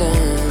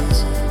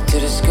mountains to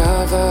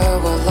discover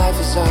what life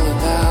is all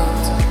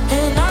about.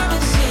 And I've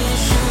been seeing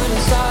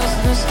shooting stars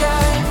in the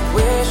sky,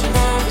 wishing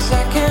every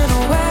second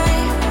away,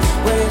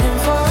 waiting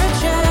for a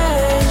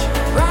change,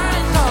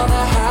 riding all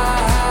the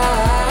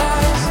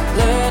highs,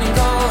 letting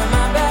go of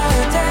my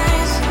bad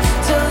days,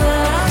 till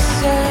then I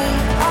say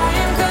I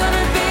am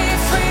gonna be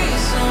free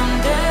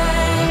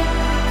someday.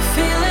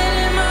 Feel it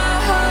in my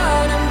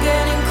heart, I'm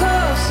getting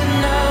closer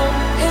now.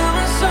 Hear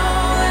my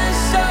soul and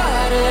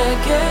start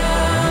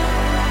again.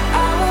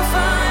 I will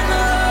find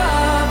the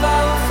love, I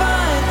will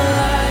find the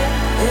light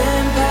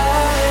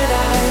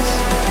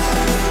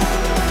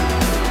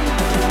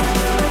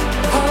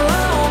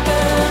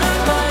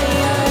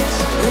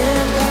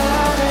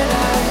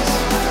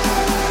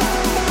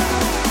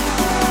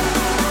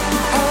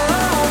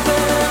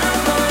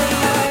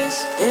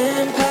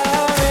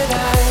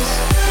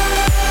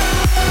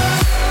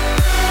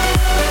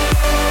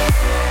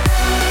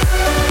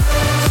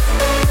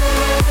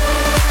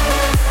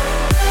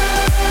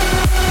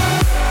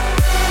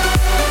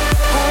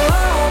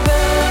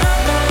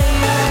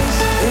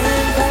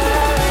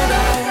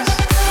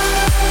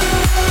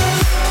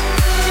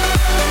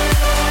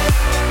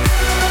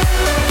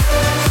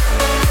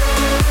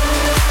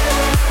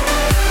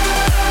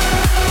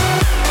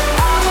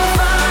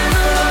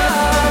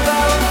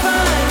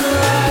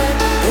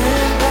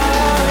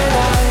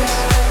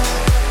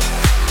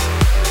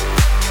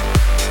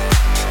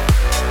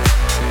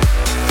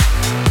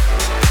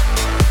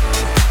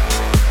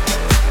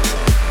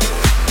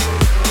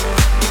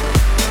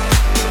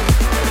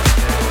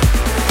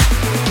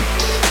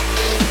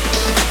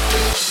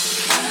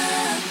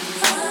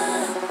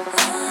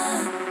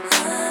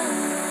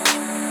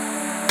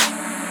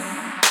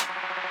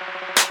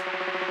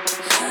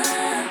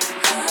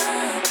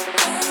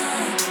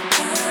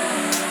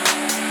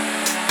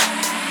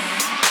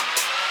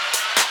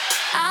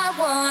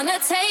wanna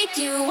take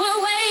you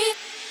away.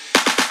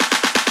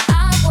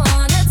 I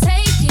wanna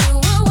take you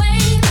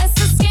away. Let's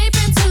escape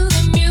into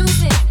the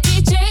music.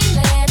 DJ,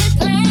 let it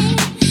play.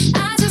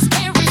 I just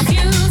can't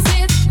refuse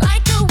it.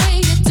 Like the way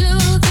you do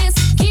this.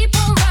 Keep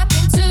on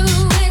rocking to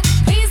it.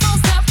 Please don't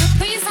stop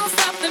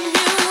the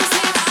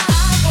music.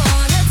 I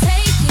wanna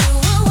take you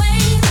away.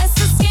 Let's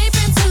escape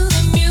into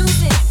the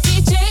music.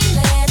 DJ,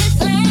 let it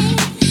play.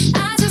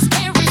 I just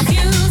can't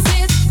refuse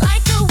it.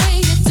 Like the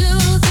way you do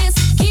this.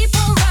 Keep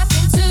on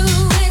rocking to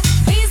it.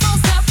 Please don't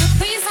stop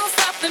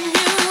the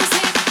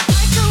music.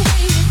 Like the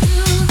way you do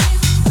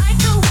this. Like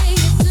the way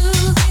you do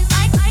this.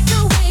 Like the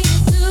way you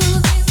do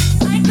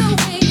this. Like the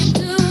way you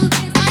do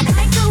this.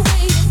 Like the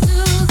way you do.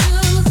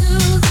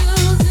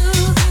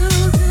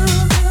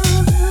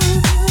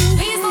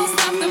 Please don't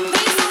stop the.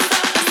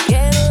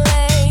 Getting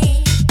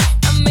late.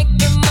 I'm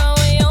making my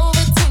way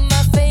over to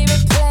my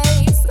favorite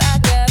place. I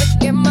gotta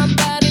get my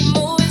body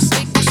moving,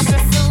 shake the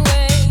stress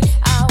away.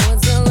 I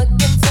wasn't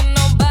looking for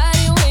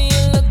nobody when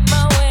you looked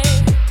my way.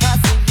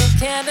 Possible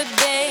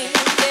candidate,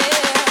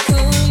 yeah.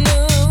 Who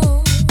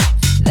knew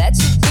that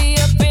you'd be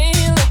up in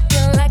here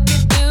looking like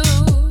you do?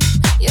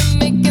 You're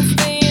making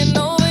staying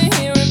over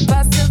here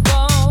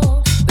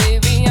impossible.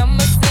 Baby, I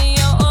must say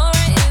your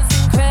aura is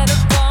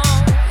incredible.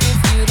 If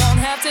you don't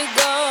have to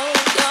go,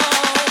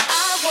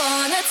 I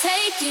wanna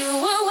take you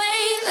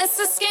away. Let's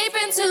escape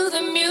into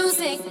the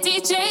music.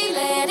 DJ,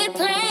 let it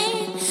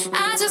play.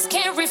 I just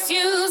can't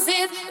refuse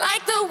it.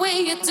 Like the way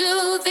you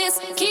do this.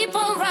 Keep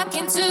on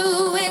rocking to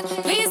it.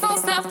 Please don't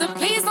stop the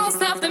music.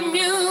 The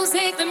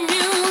music, the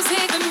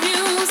music, the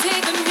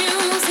music, the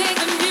music,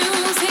 the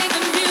music, the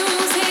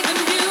music, the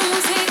music,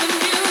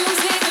 the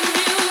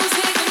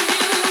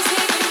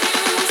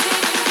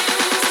music,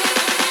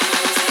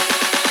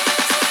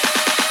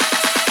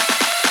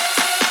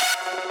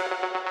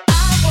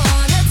 I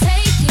wanna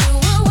take you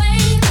away.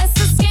 Let's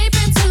escape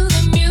into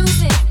the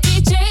music.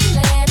 DJ,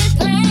 let it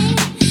play.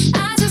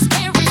 I just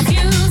can't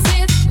refuse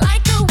it.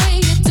 Like the way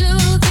you do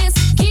this.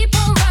 Keep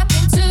on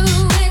rocking to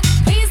it.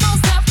 Please don't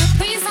stop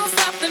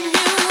the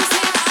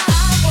music.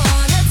 I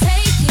wanna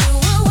take you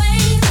away.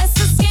 Let's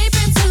escape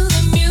into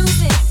the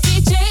music.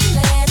 DJ,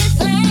 let it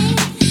play.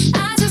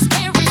 I just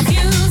can't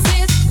refuse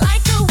it.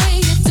 Like the way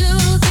you do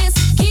this.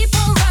 Keep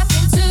on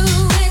rocking to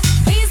it.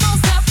 Please don't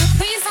stop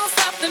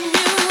the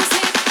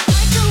music.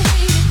 Like the way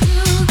you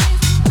do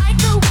this. Like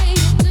the way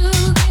you do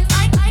this.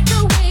 Like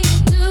the way you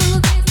do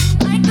this.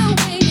 Like the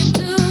way you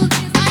do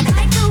this.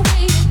 Like the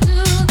way you do.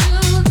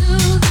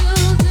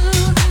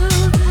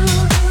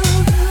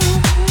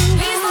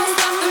 Please don't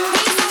stop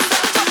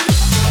the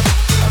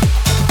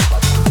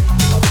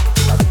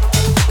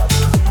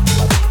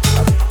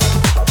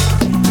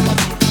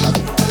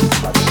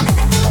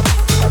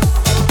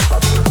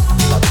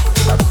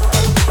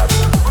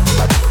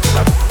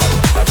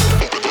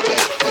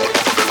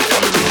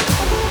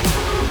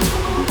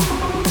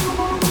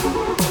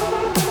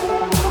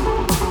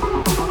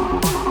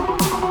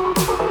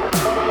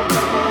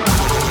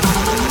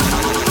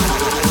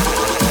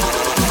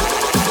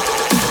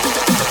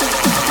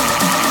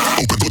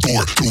Open the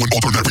door to an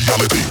alternate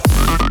reality.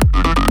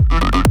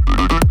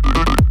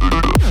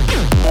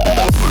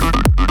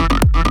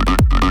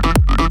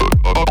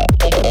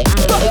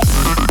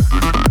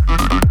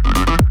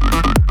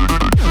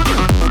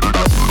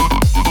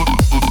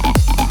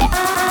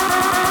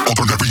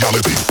 Alternate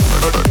reality.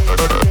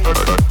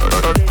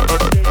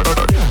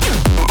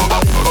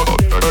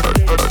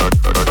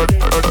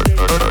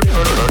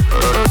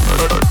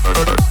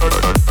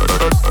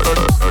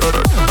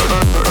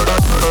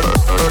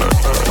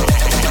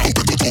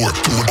 Open the door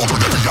to an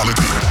alternate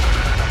reality.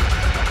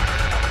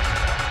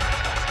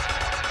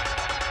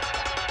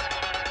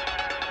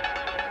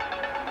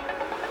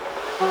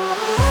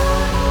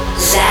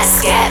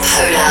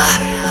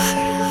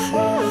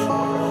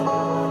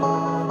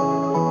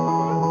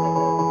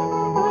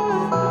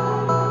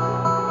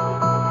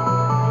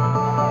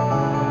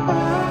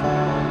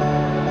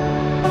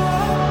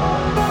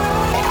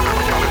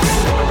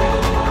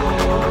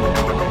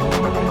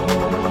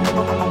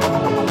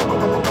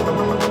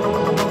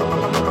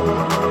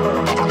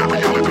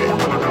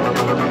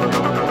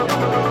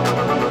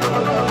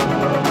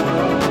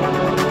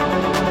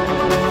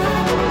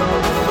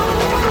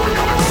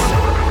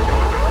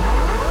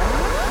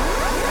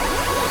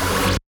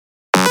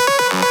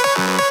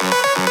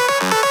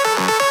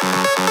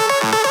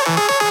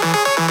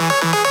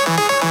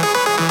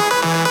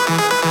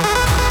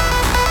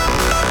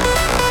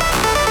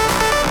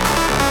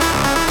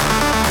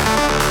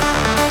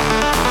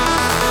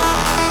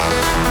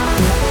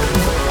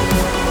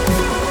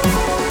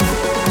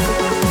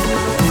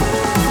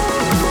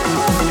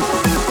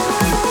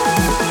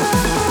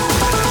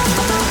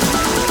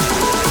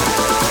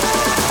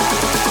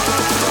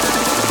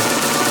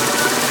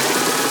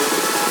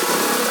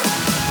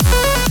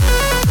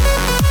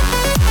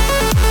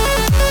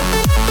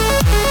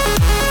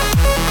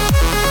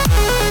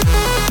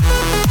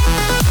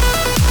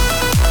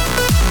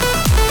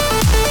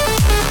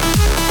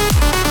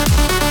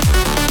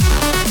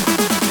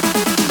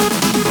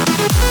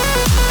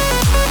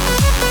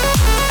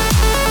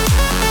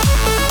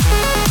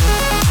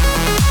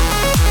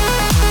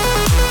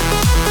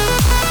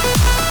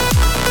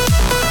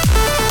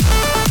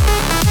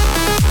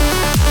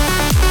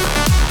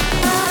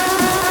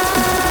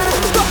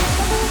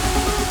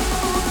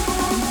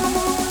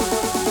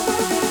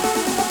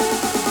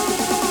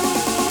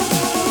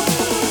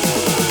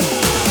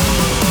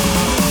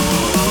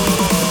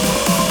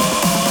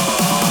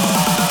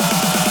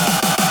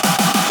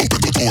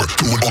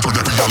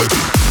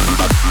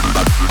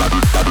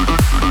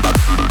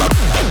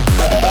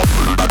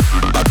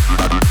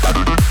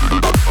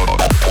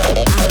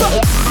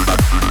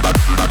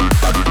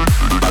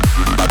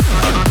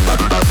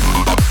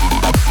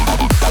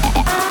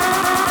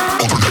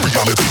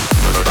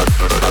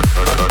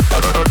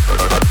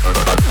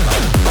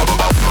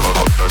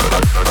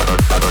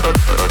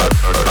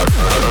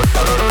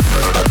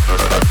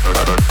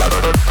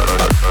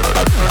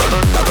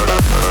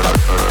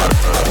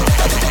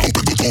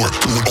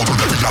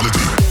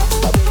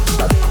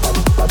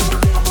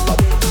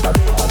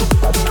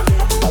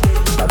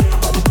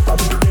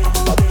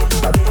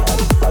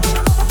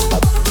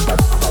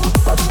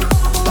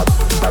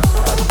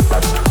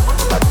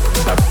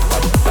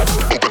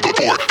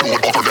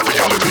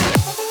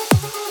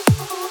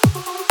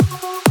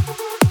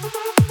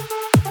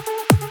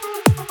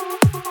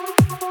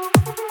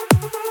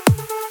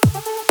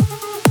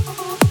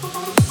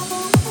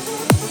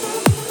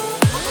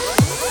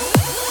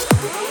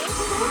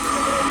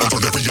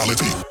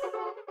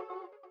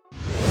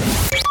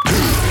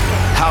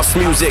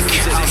 music.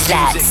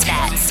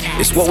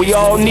 It's what we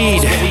all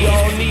need.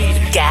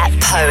 Get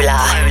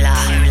polar.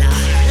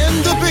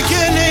 In the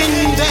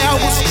beginning, there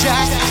was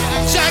Jack.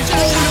 Jack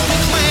wanted the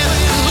clan.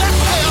 Let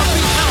there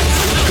be house.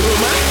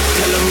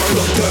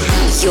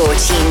 You're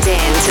tuned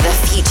in to the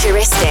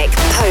futuristic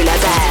Polar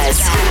Bears.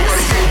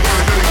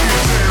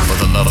 For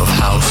the love of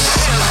house,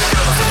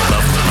 for the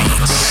love of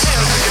beats.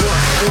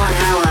 1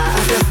 hour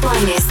of the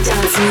finest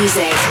dance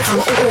music from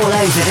all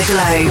over the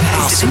globe.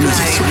 House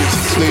music.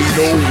 They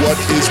know what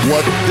is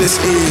what this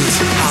is.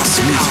 House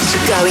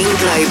music. Going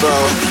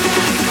global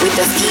with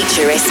the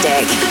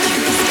futuristic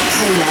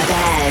Polar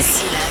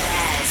Bears.